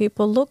chosen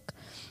people. Look,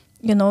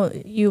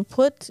 you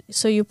put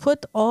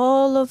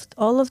all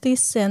of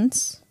these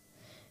sins,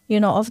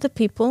 of the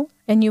people,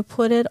 and you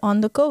put it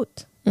on the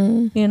goat.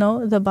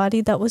 The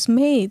body that was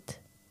made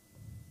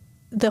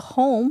the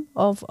home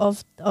of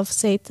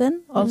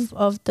Satan,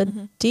 of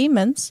the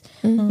demons,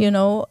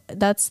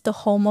 that's the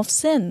home of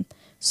sin.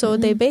 So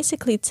they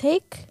basically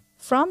take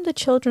from the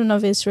children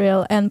of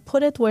Israel and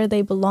put it where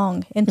they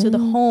belong, into the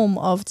home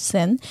of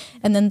sin,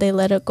 and then they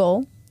let it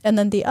go. And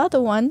then the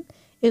other one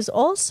is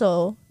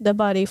also the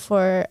body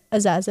for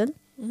Azazel,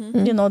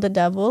 the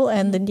devil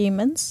and the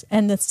demons,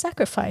 and it's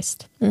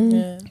sacrificed.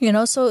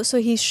 So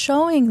he's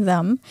showing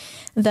them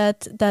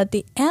that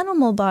the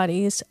animal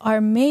bodies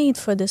are made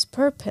for this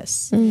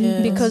purpose,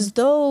 because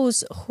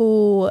those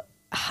who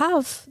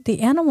have the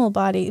animal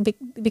body,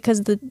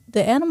 because the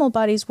animal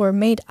bodies were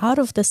made out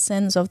of the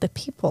sins of the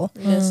people.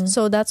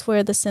 So that's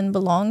where the sin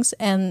belongs,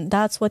 and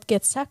that's what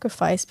gets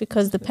sacrificed,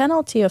 because the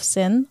penalty of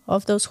sin,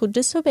 of those who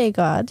disobey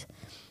God,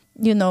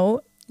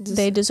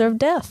 they deserve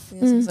death.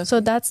 Exactly. So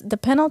that's the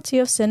penalty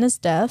of sin is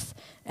death,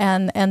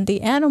 and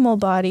the animal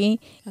body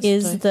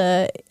has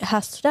to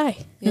die.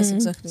 Yes,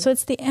 exactly. So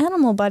it's the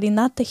animal body,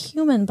 not the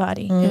human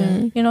body.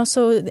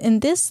 So in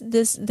this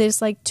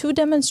there's like two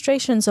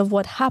demonstrations of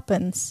what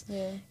happens.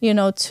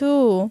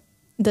 To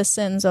the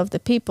sins of the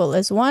people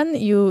is one,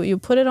 you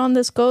put it on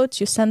this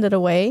goat, you send it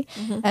away,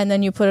 and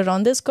then you put it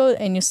on this goat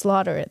and you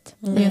slaughter it.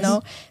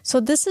 So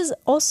this is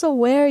also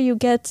where you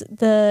get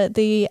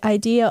the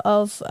idea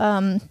of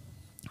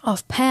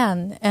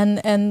Pan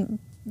and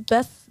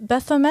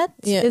Baphomet?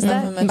 Is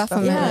that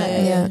Baphomet,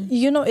 yeah.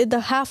 You know, the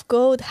half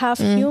goat, half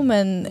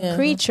human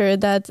creature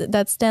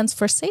that stands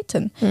for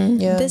Satan.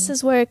 This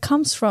is where it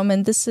comes from,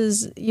 and this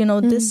is, you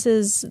know, this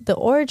is the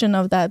origin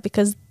of that,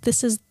 because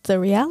this is the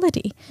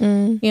reality.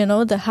 You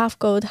know, the half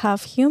goat,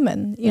 half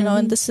human. You know,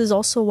 and this is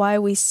also why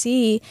we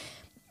see,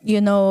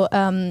 you know,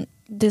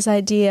 this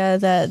idea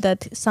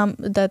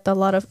that a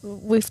lot of,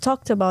 we've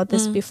talked about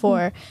this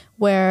before,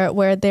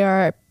 where there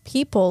are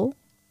people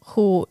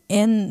who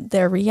in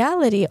their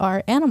reality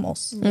are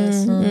animals.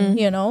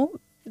 You know,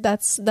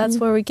 that's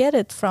where we get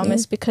it from.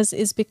 It's because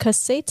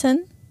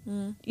Satan,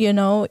 you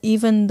know,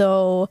 even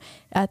though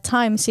at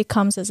times he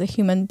comes as a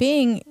human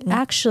being,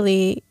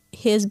 actually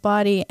his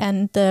body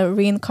and the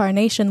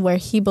reincarnation where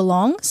he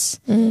belongs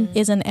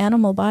is an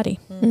animal body.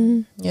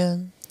 Yeah.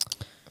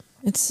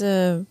 It's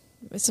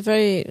a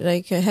very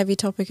a heavy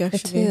topic,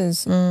 actually. It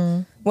is.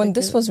 When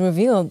this was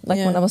revealed,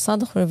 when Abu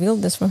Sadiq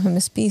revealed this, from him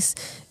his peace,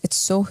 it's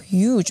so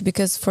huge,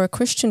 because for a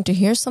Christian to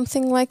hear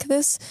something like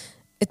this,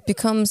 it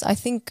becomes, I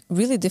think,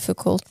 really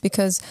difficult,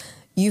 because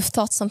you've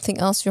thought something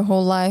else your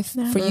whole life.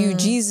 For you,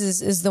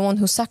 Jesus is the one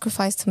who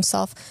sacrificed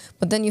himself,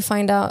 but then you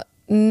find out,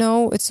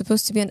 no, it's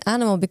supposed to be an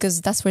animal,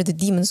 because that's where the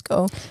demons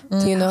go,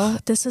 you know?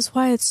 This is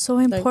why it's so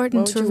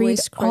important to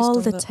read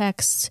all the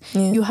texts.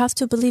 You have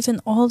to believe in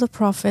all the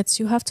prophets.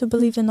 You have to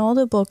believe in all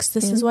the books.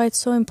 This is why it's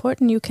so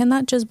important. You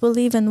cannot just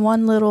believe in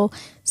one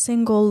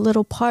single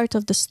little part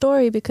of the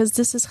story, because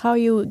this is how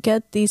you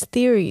get these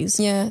theories.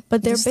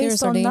 But they're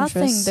based on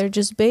nothing. They're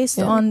just based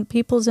on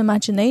people's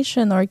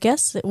imagination or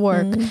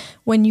guesswork.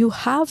 When you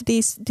have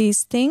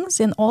these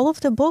things in all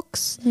of the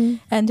books,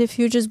 and if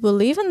you just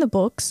believe in the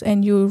books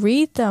and you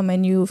read them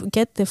and you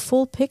get the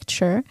full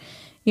picture,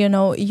 you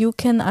know, you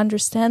can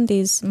understand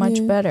these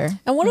much better.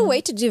 And what a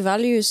way to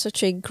devalue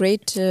such a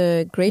great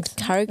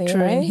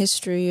character in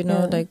history, you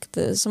know,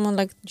 someone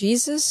like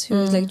Jesus,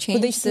 who's changed. Who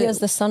they see as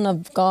the Son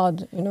of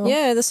God, you know.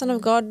 Yeah, the Son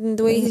of God, and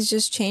the way he's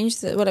just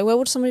changed. Why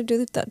would somebody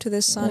do that to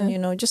their son, you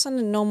know? Just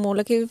no more.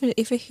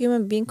 If a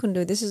human being can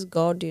do it, this is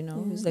God, you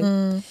know, who's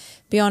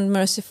beyond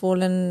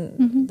merciful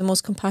and the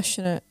most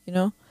compassionate, you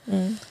know.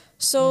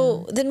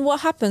 So then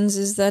what happens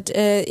is that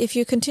if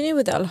you continue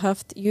with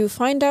Al-Haft, you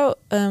find out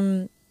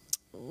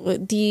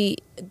the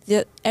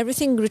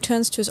everything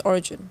returns to its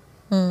origin.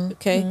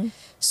 Okay?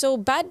 So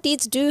bad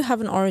deeds do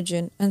have an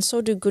origin, and so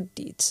do good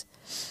deeds.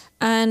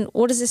 And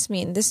what does this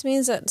mean? This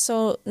means that,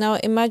 so now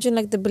imagine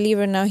the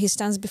believer, now he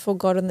stands before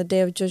God on the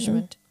day of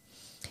judgment.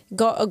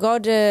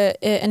 God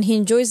and he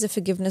enjoys the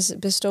forgiveness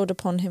bestowed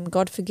upon him.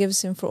 God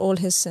forgives him for all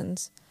his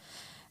sins.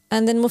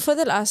 And then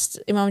Mufaddal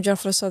asked Imam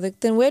Jafar Sadiq,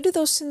 then where do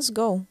those sins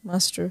go,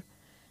 Master?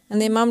 And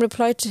the Imam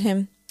replied to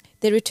him,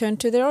 they return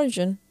to their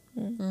origin.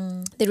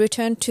 They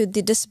return to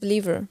the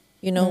disbeliever,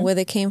 you know, where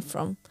they came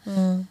from.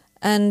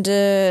 And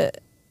if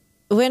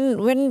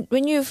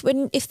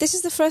this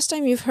is the first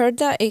time you've heard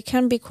that, it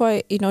can be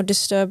quite, you know,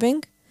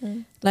 disturbing.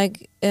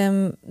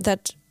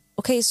 That,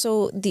 okay,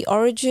 so the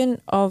origin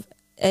of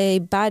a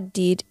bad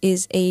deed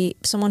is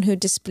someone who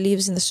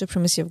disbelieves in the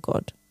supremacy of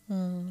God.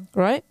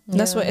 Right?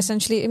 That's what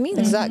essentially it means.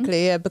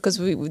 Exactly, yeah, because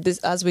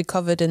as we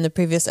covered in the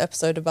previous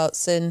episode about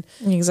sin,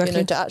 you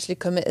know, to actually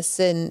commit a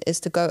sin is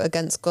to go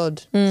against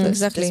God. So it's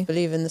to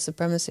disbelieve in the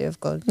supremacy of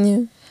God.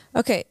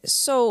 Okay,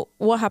 so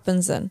what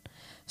happens then?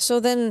 So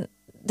then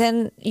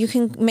you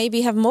can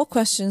maybe have more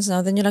questions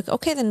now. Then you're like,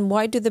 okay, then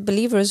why do the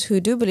believers who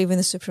do believe in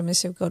the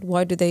supremacy of God,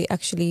 why do they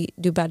actually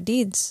do bad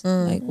deeds?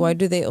 Why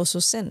do they also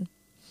sin?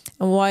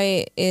 And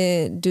why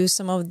do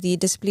some of the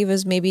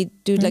disbelievers maybe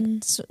do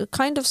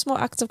kind of small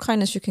acts of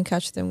kindness you can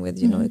catch them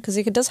with, you know, because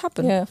it does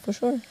happen. Yeah, for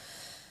sure.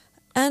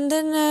 And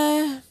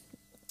then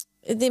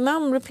the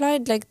Imam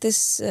replied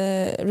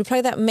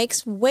reply that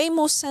makes way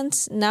more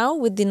sense now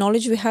with the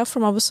knowledge we have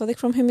from Abu Sadiq,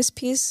 from him is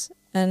peace.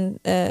 And,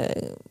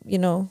 you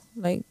know,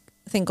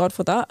 thank God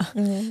for that.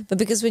 But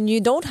because when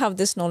you don't have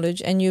this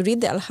knowledge and you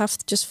read the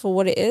Al-Haft just for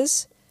what it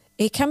is,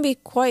 it can be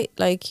quite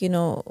you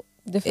know,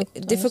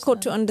 difficult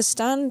to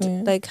understand.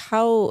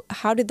 How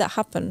did that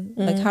happen?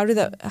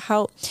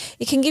 How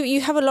it can give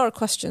you have a lot of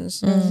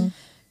questions.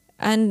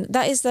 And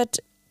that is that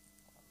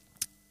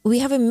we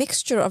have a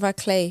mixture of our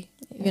clay,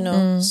 you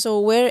know. So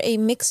we're a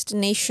mixed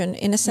nation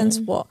in a sense.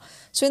 What?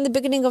 So in the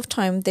beginning of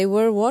time, they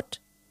were what?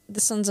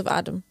 The sons of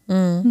Adam.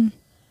 And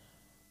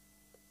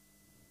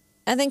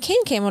then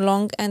Cain came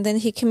along, and then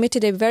he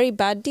committed a very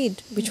bad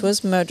deed, which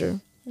was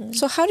murder.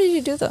 So how did he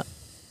do that?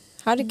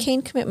 How did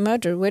Cain commit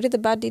murder? Where did the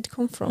bad deed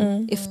come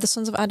from? If the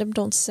sons of Adam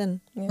don't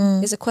sin,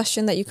 is a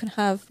question that you can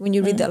have when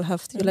you read the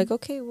Al-Haft. You're like,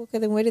 okay,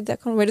 then where did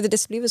that come from? Where did the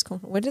disbelievers come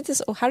from? How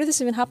did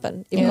this even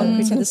happen?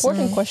 It's an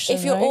important question.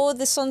 If you're all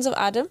the sons of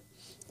Adam,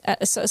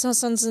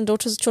 sons and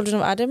daughters, children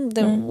of Adam,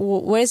 then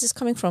where is this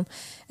coming from?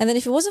 And then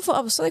if it wasn't for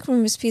Abu Sadiq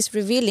from his peace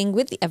revealing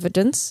with the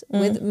evidence,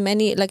 with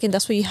many, and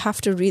that's why you have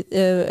to read,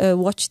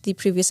 watch the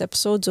previous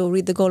episodes or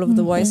read the Goal of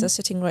the Wise that's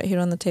sitting right here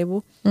on the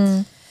table.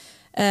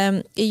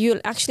 You'll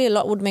actually, a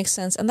lot would make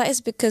sense, and that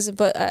is because,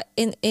 but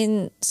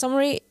in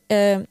summary,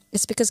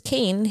 it's because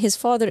Cain, his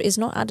father, is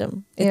not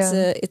Adam.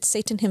 It's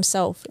Satan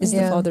himself is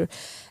the father,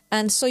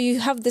 And so you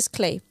have this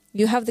clay.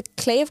 You have the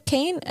clay of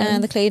Cain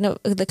and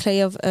the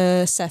clay of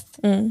Seth,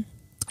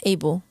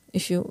 Abel.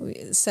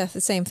 Seth,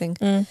 the same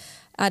thing,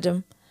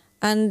 Adam.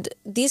 And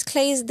these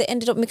clays, they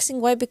ended up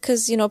mixing. Why?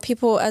 Because,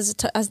 people, as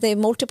they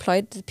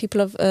multiplied, the people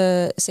of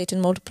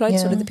Satan multiplied,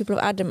 so did the people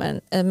of Adam,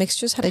 and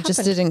mixtures had happened. They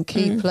just didn't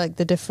keep like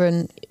the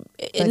different...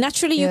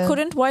 Naturally, you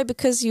couldn't. Why?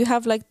 Because you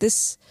have like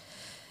this...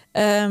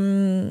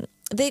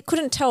 they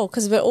couldn't tell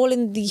because we're all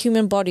in the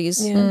human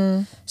bodies.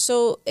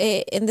 So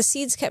and the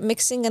seeds kept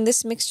mixing, and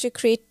this mixture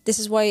this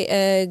is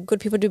why good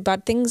people do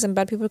bad things and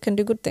bad people can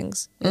do good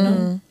things. You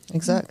know?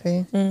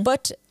 Exactly.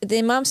 But the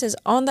Imam says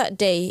on that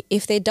day,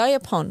 if they die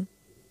upon...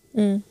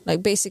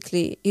 like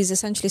basically he's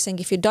essentially saying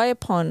if you die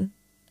upon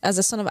as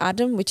a son of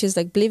Adam, which is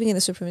like believing in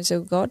the supremacy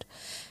of God,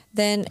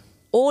 then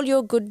all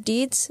your good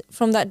deeds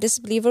from that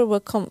disbeliever will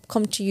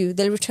come to you.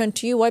 They'll return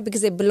to you. Why?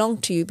 Because they belong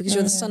to you, because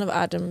you're the son of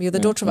Adam, you're the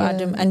daughter of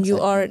Adam, and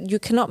you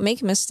cannot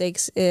make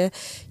mistakes.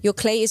 Your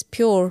clay is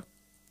pure.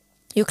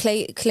 Your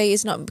clay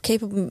is not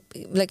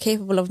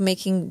capable of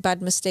making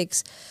bad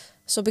mistakes.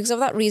 So because of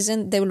that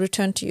reason, they will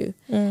return to you.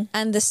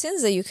 And the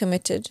sins that you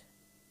committed,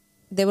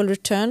 they will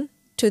return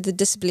to the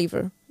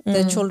disbeliever,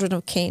 the children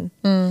of Cain.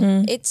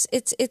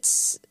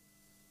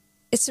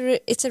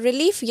 It's a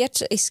relief,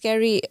 yet a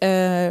scary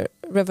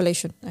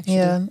revelation,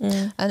 actually.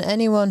 And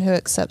anyone who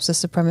accepts the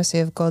supremacy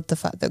of God, the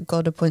fact that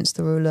God appoints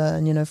the ruler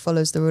and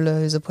follows the ruler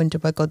who's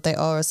appointed by God, they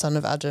are a son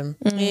of Adam.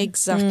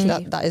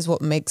 Exactly. That is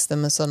what makes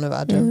them a son of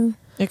Adam.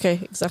 Okay,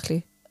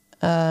 exactly.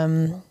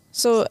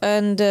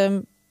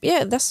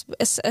 That's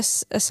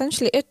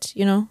essentially it,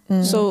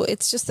 So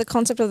it's just the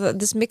concept of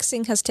this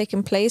mixing has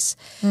taken place,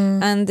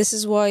 and this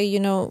is why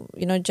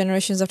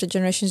generations after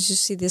generations you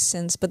see these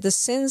sins, but the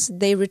sins,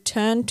 they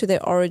return to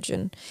their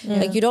origin.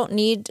 Like, you don't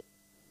need,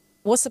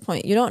 what's the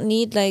point? You don't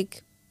need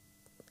like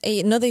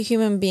another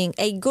human being,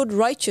 a good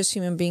righteous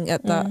human being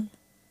at that,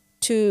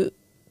 to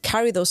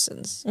carry those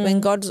sins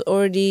when God's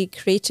already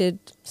created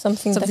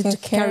something to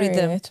carry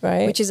them,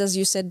 right? Which is, as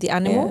you said, the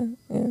animal,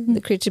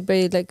 the created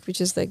by which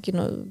is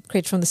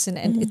created from the sin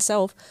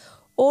itself,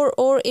 or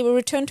it will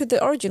return to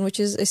the origin, which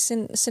is a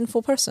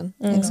sinful person.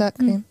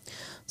 Exactly.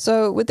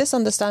 So with this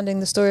understanding,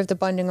 the story of the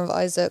binding of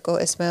Isaac or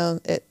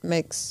Ismail, it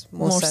makes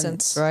more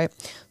sense, right?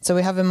 So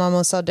we have Imam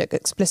al-Sadiq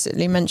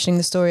explicitly mentioning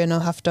the story in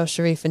Al-Haft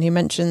Al-Sharif, and he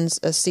mentions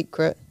a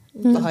secret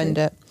behind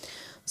it.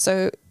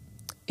 So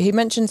he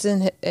mentions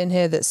in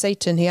here that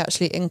Satan, he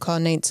actually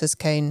incarnates as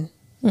Cain,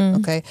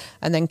 okay?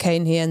 And then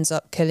Cain, he ends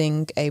up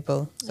killing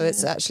Abel. So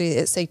it's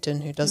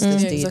Satan who does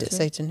this deed. Exactly. It's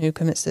Satan who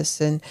commits this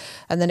sin.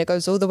 And then it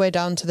goes all the way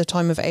down to the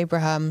time of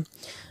Abraham.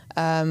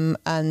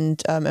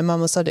 And Imam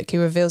al-Sadiq, he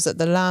reveals that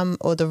the lamb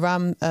or the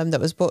ram that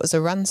was bought as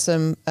a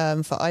ransom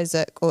for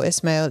Isaac or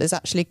Ismail is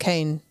actually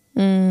Cain.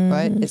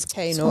 Right, it's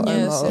Cain or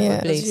Omar or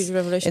Iblis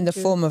in the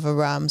form of a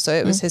ram. So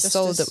it was his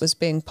soul that was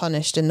being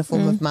punished in the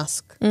form of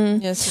mask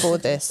for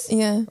this.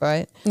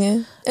 Right.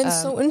 And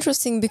it's so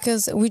interesting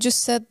because we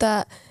just said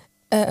that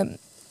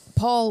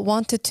Paul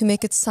wanted to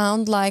make it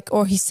sound like,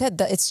 or he said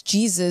that it's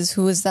Jesus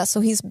who is that.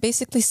 So he's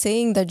basically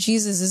saying that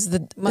Jesus is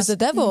the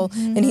devil,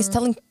 and he's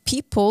telling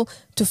people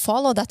to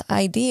follow that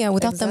idea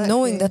without them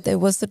knowing that it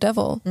was the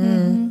devil.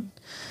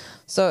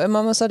 So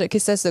Imam al-Sadiq, he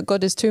says that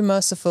God is too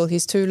merciful,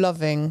 he's too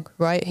loving,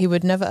 right? He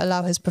would never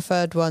allow his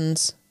preferred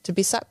ones to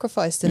be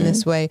sacrificed in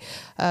this way,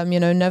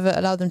 never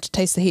allow them to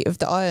taste the heat of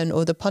the iron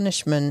or the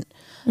punishment.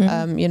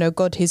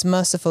 God, he's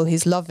merciful,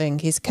 he's loving,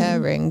 he's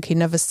caring, he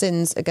never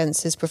sins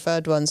against his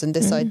preferred ones. And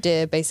this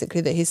idea,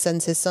 basically, that he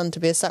sends his son to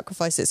be a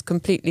sacrifice, it's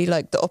completely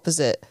like the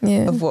opposite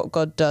of what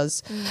God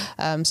does.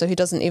 So he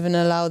doesn't even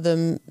allow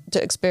them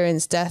to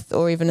experience death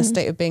or even a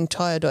state of being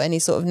tired or any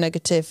sort of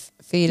negative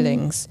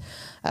feelings.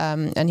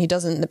 And he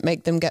doesn't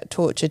make them get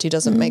tortured. He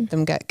doesn't make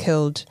them get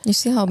killed. You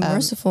see how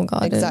merciful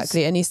God is.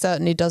 Exactly. And he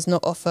certainly does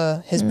not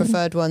offer his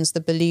preferred ones,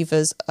 the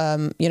believers,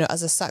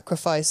 as a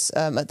sacrifice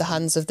at the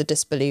hands of the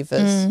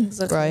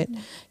disbelievers, right?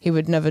 He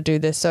would never do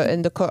this. So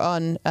in the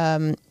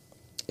Quran,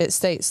 it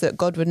states that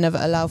God would never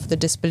allow for the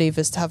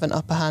disbelievers to have an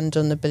upper hand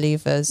on the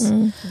believers.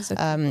 And,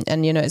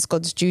 it's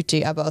God's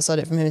duty. Abu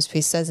al-Sadiq, from his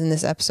peace, says in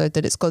this episode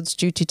that it's God's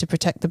duty to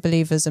protect the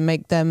believers and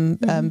make them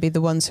be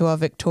the ones who are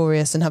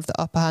victorious and have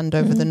the upper hand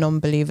over the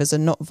non-believers,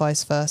 and not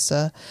vice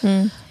versa.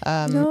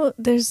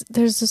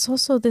 There's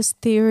also this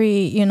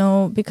theory,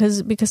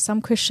 because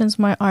some Christians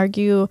might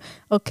argue,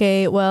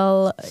 okay,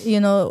 well,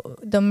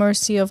 the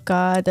mercy of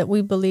God that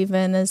we believe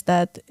in is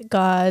that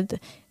God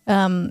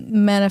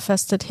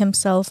manifested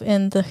himself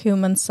in the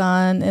human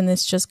son, and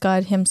it's just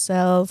God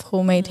himself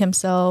who made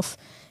himself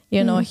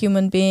a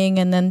human being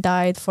and then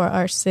died for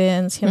our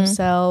sins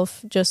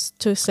himself, just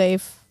to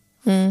save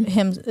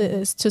him,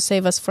 to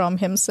save us from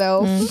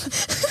himself.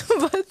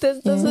 But this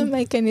doesn't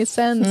make any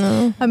sense.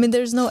 I mean,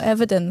 there's no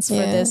evidence for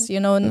this,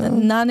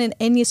 none in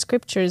any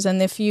scriptures.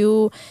 And if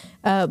you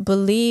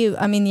believe,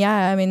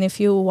 if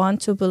you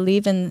want to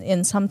believe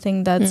in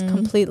something that's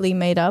completely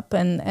made up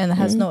and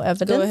has no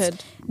evidence, go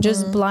ahead.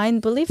 Just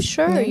blind belief,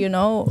 sure,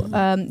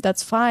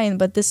 that's fine.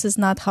 But this is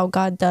not how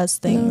God does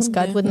things.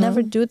 God would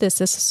never do this.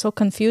 This is so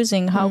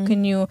confusing. How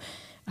can you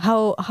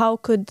how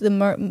could the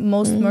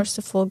most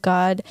merciful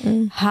God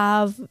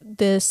have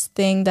this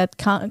thing that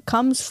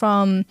comes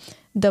from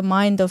the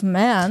mind of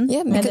man,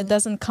 and it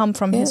doesn't come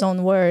from his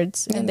own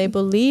words? And they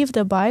believe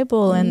the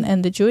Bible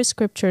and the Jewish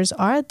scriptures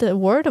are the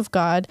word of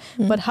God,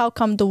 but how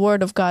come the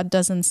word of God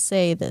doesn't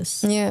say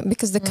this? Yeah,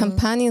 because the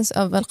companions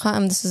of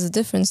Al-Qa'im, this is the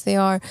difference. They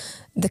are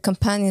the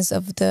companions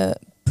of the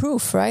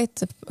proof, right?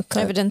 The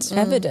evidence.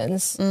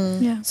 Evidence.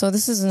 Yeah. So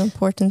this is an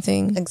important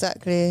thing.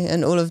 Exactly.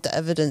 And all of the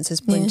evidence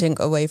is pointing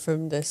away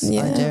from this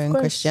idea in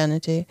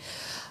Christianity.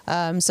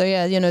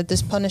 So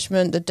this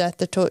punishment, the death,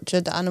 the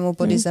torture, the animal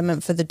bodies are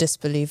meant for the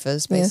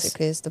disbelievers,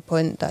 basically, is the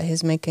point that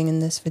he's making in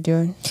this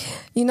video.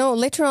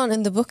 Later on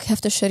in the book,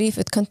 Al-Haft Al-Sharif,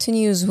 it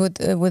continues with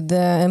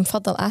the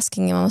Mufaddal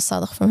asking Imam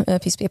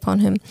Sadiq, peace be upon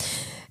him,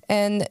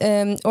 and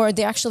or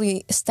they're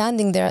actually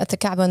standing there at the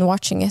Kaaba and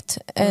watching it,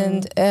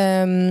 and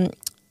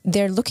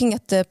they're looking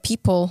at the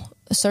people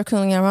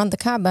circling around the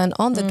Kaaba, and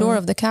on the door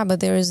of the Kaaba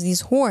there is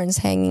these horns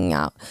hanging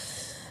out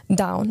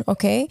down,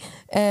 okay,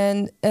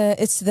 and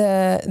it's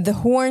the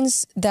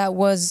horns that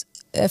was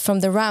from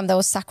the ram that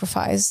was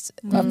sacrificed,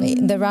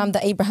 the ram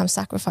that Abraham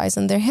sacrificed,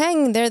 and they're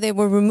hanging there. They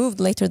were removed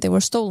later, they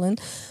were stolen.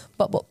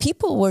 But what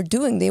people were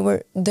doing, they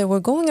were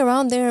going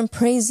around there and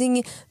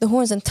praising the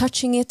horns and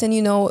touching it, and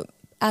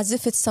as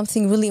if it's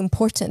something really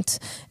important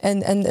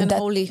and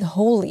that,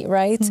 holy,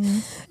 right?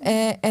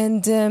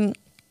 And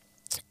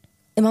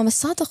Imam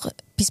Sadiq,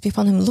 peace be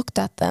upon him, looked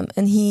at them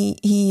and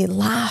he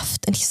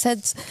laughed and he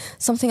said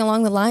something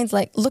along the lines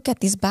like, look at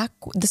this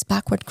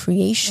backward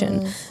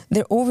creation.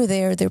 They're over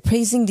there, they're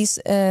praising these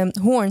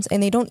horns,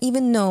 and they don't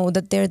even know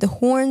that they're the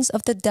horns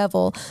of the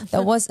devil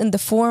that was in the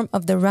form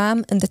of the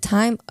ram in the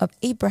time of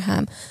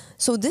Abraham.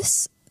 So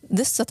this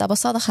that Abu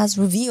Sadiq has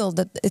revealed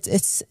that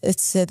it's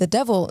the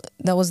devil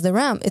that was the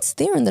ram. It's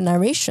there in the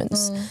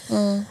narrations.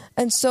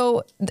 And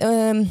so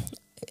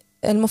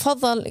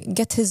Al-Mufaddal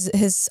get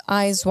his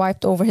eyes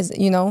wiped over his,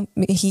 Imam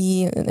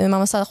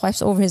Sadiq wipes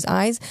over his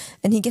eyes,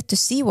 and he get to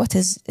see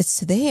it's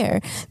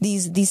there.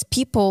 These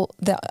people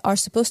that are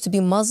supposed to be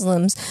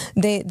Muslims,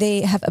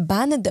 they have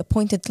abandoned the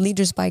appointed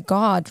leaders by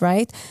God,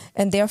 right?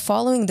 And they are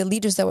following the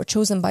leaders that were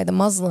chosen by the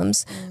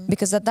Muslims,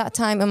 because at that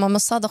time Imam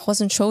Sadiq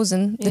wasn't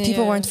chosen. The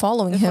people weren't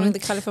following him.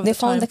 They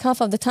followed the Caliph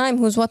of the time,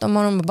 who's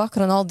Umar and Abu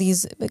Bakr and all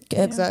these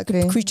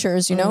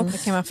creatures,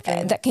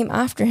 that came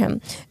after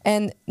him.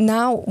 And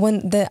now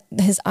when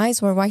his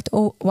eyes were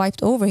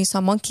wiped over, he saw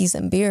monkeys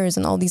and bears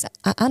and all these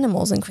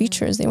animals and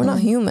creatures. They were not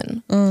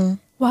human.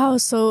 Wow.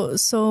 So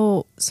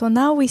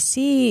now we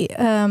see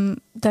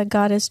that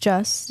God is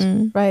just,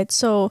 right?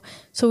 So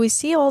we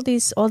see all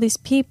these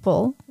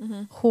people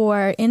who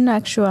are in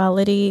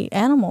actuality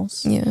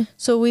animals. Yeah.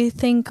 So we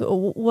think,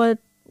 why?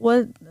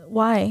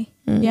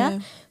 Yeah.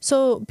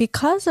 So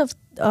because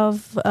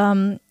of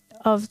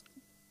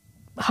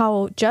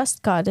how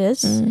just God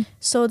is,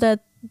 so that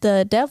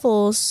the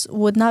devils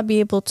would not be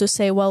able to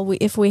say, well,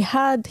 if we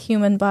had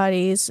human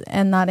bodies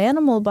and not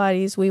animal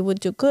bodies, we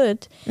would do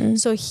good.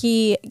 So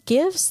he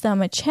gives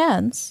them a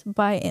chance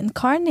by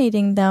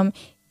incarnating them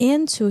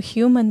into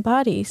human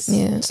bodies.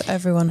 Yeah. So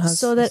everyone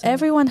has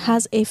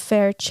a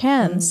fair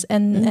chance,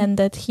 and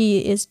that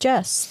he is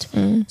just.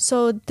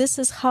 So this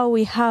is how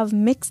we have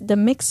the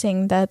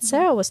mixing that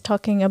Sarah was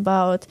talking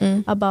about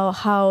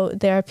how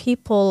there are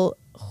people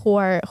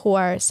who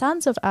are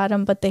sons of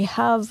Adam, but they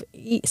have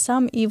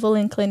some evil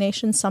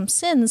inclinations, some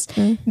sins,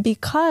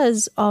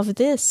 because of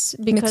this,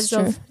 because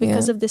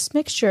of this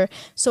mixture.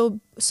 So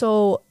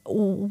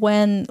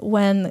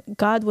when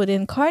God would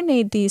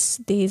incarnate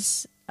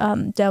these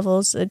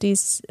devils,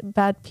 these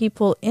bad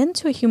people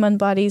into human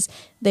bodies,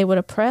 they would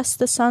oppress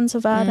the sons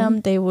of Adam.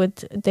 They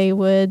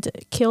would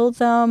kill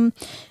them.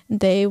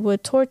 They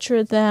would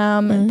torture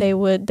them. They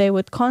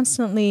would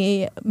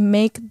constantly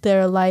make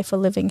their life a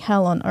living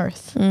hell on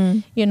earth.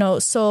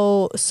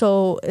 So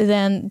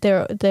then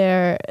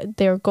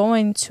they're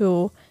going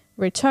to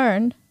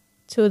return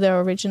to their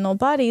original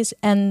bodies,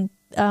 and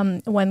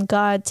when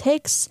God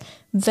takes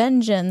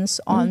vengeance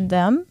on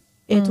them,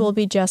 it will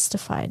be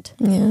justified,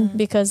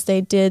 because they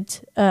did,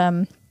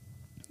 even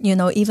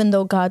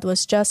though God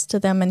was just to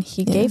them and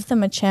he gave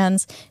them a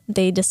chance,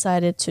 they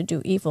decided to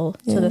do evil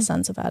to the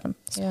sons of Adam.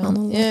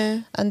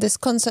 Yeah. And this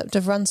concept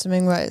of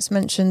ransoming, right, it's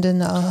mentioned in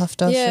the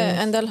Al-Haft Al-Sharif.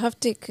 Yeah, and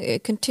Al-Haft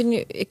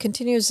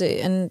continues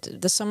it, and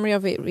the summary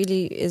of it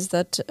really is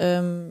that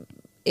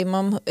Ibn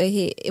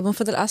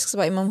Fadl asks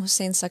about Imam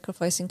Hussein's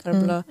sacrifice in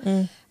Karbala,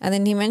 and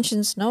then he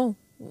mentions,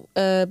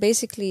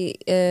 basically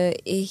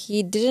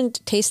he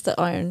didn't taste the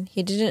iron,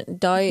 he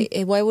didn't die.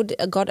 Why would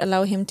God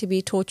allow him to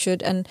be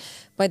tortured and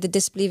by the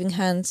disbelieving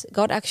hands?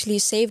 God actually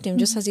saved him,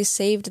 just as he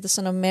saved the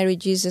son of Mary,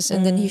 Jesus.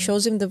 And then he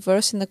shows him the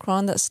verse in the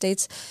Quran that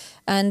states,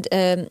 and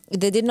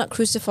they did not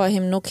crucify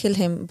him nor kill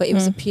him, but it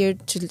was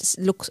appeared to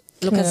look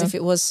as if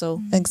it was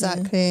so.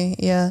 Exactly.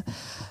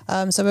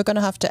 So we're going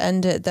to have to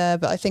end it there,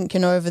 but I think,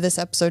 over this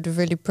episode we've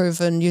really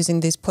proven,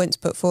 using these points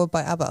put forward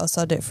by Abba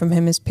al-Sadiq from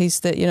him, his piece,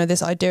 that,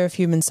 this idea of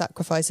human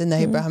sacrifice in the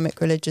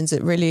Abrahamic religions.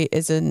 It really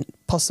isn't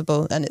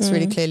possible, and it's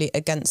really clearly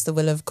against the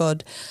will of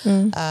God.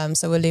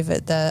 So we'll leave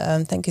it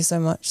there. Thank you so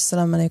much.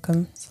 Assalamu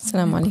alaikum.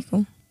 Assalamu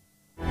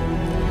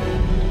alaikum.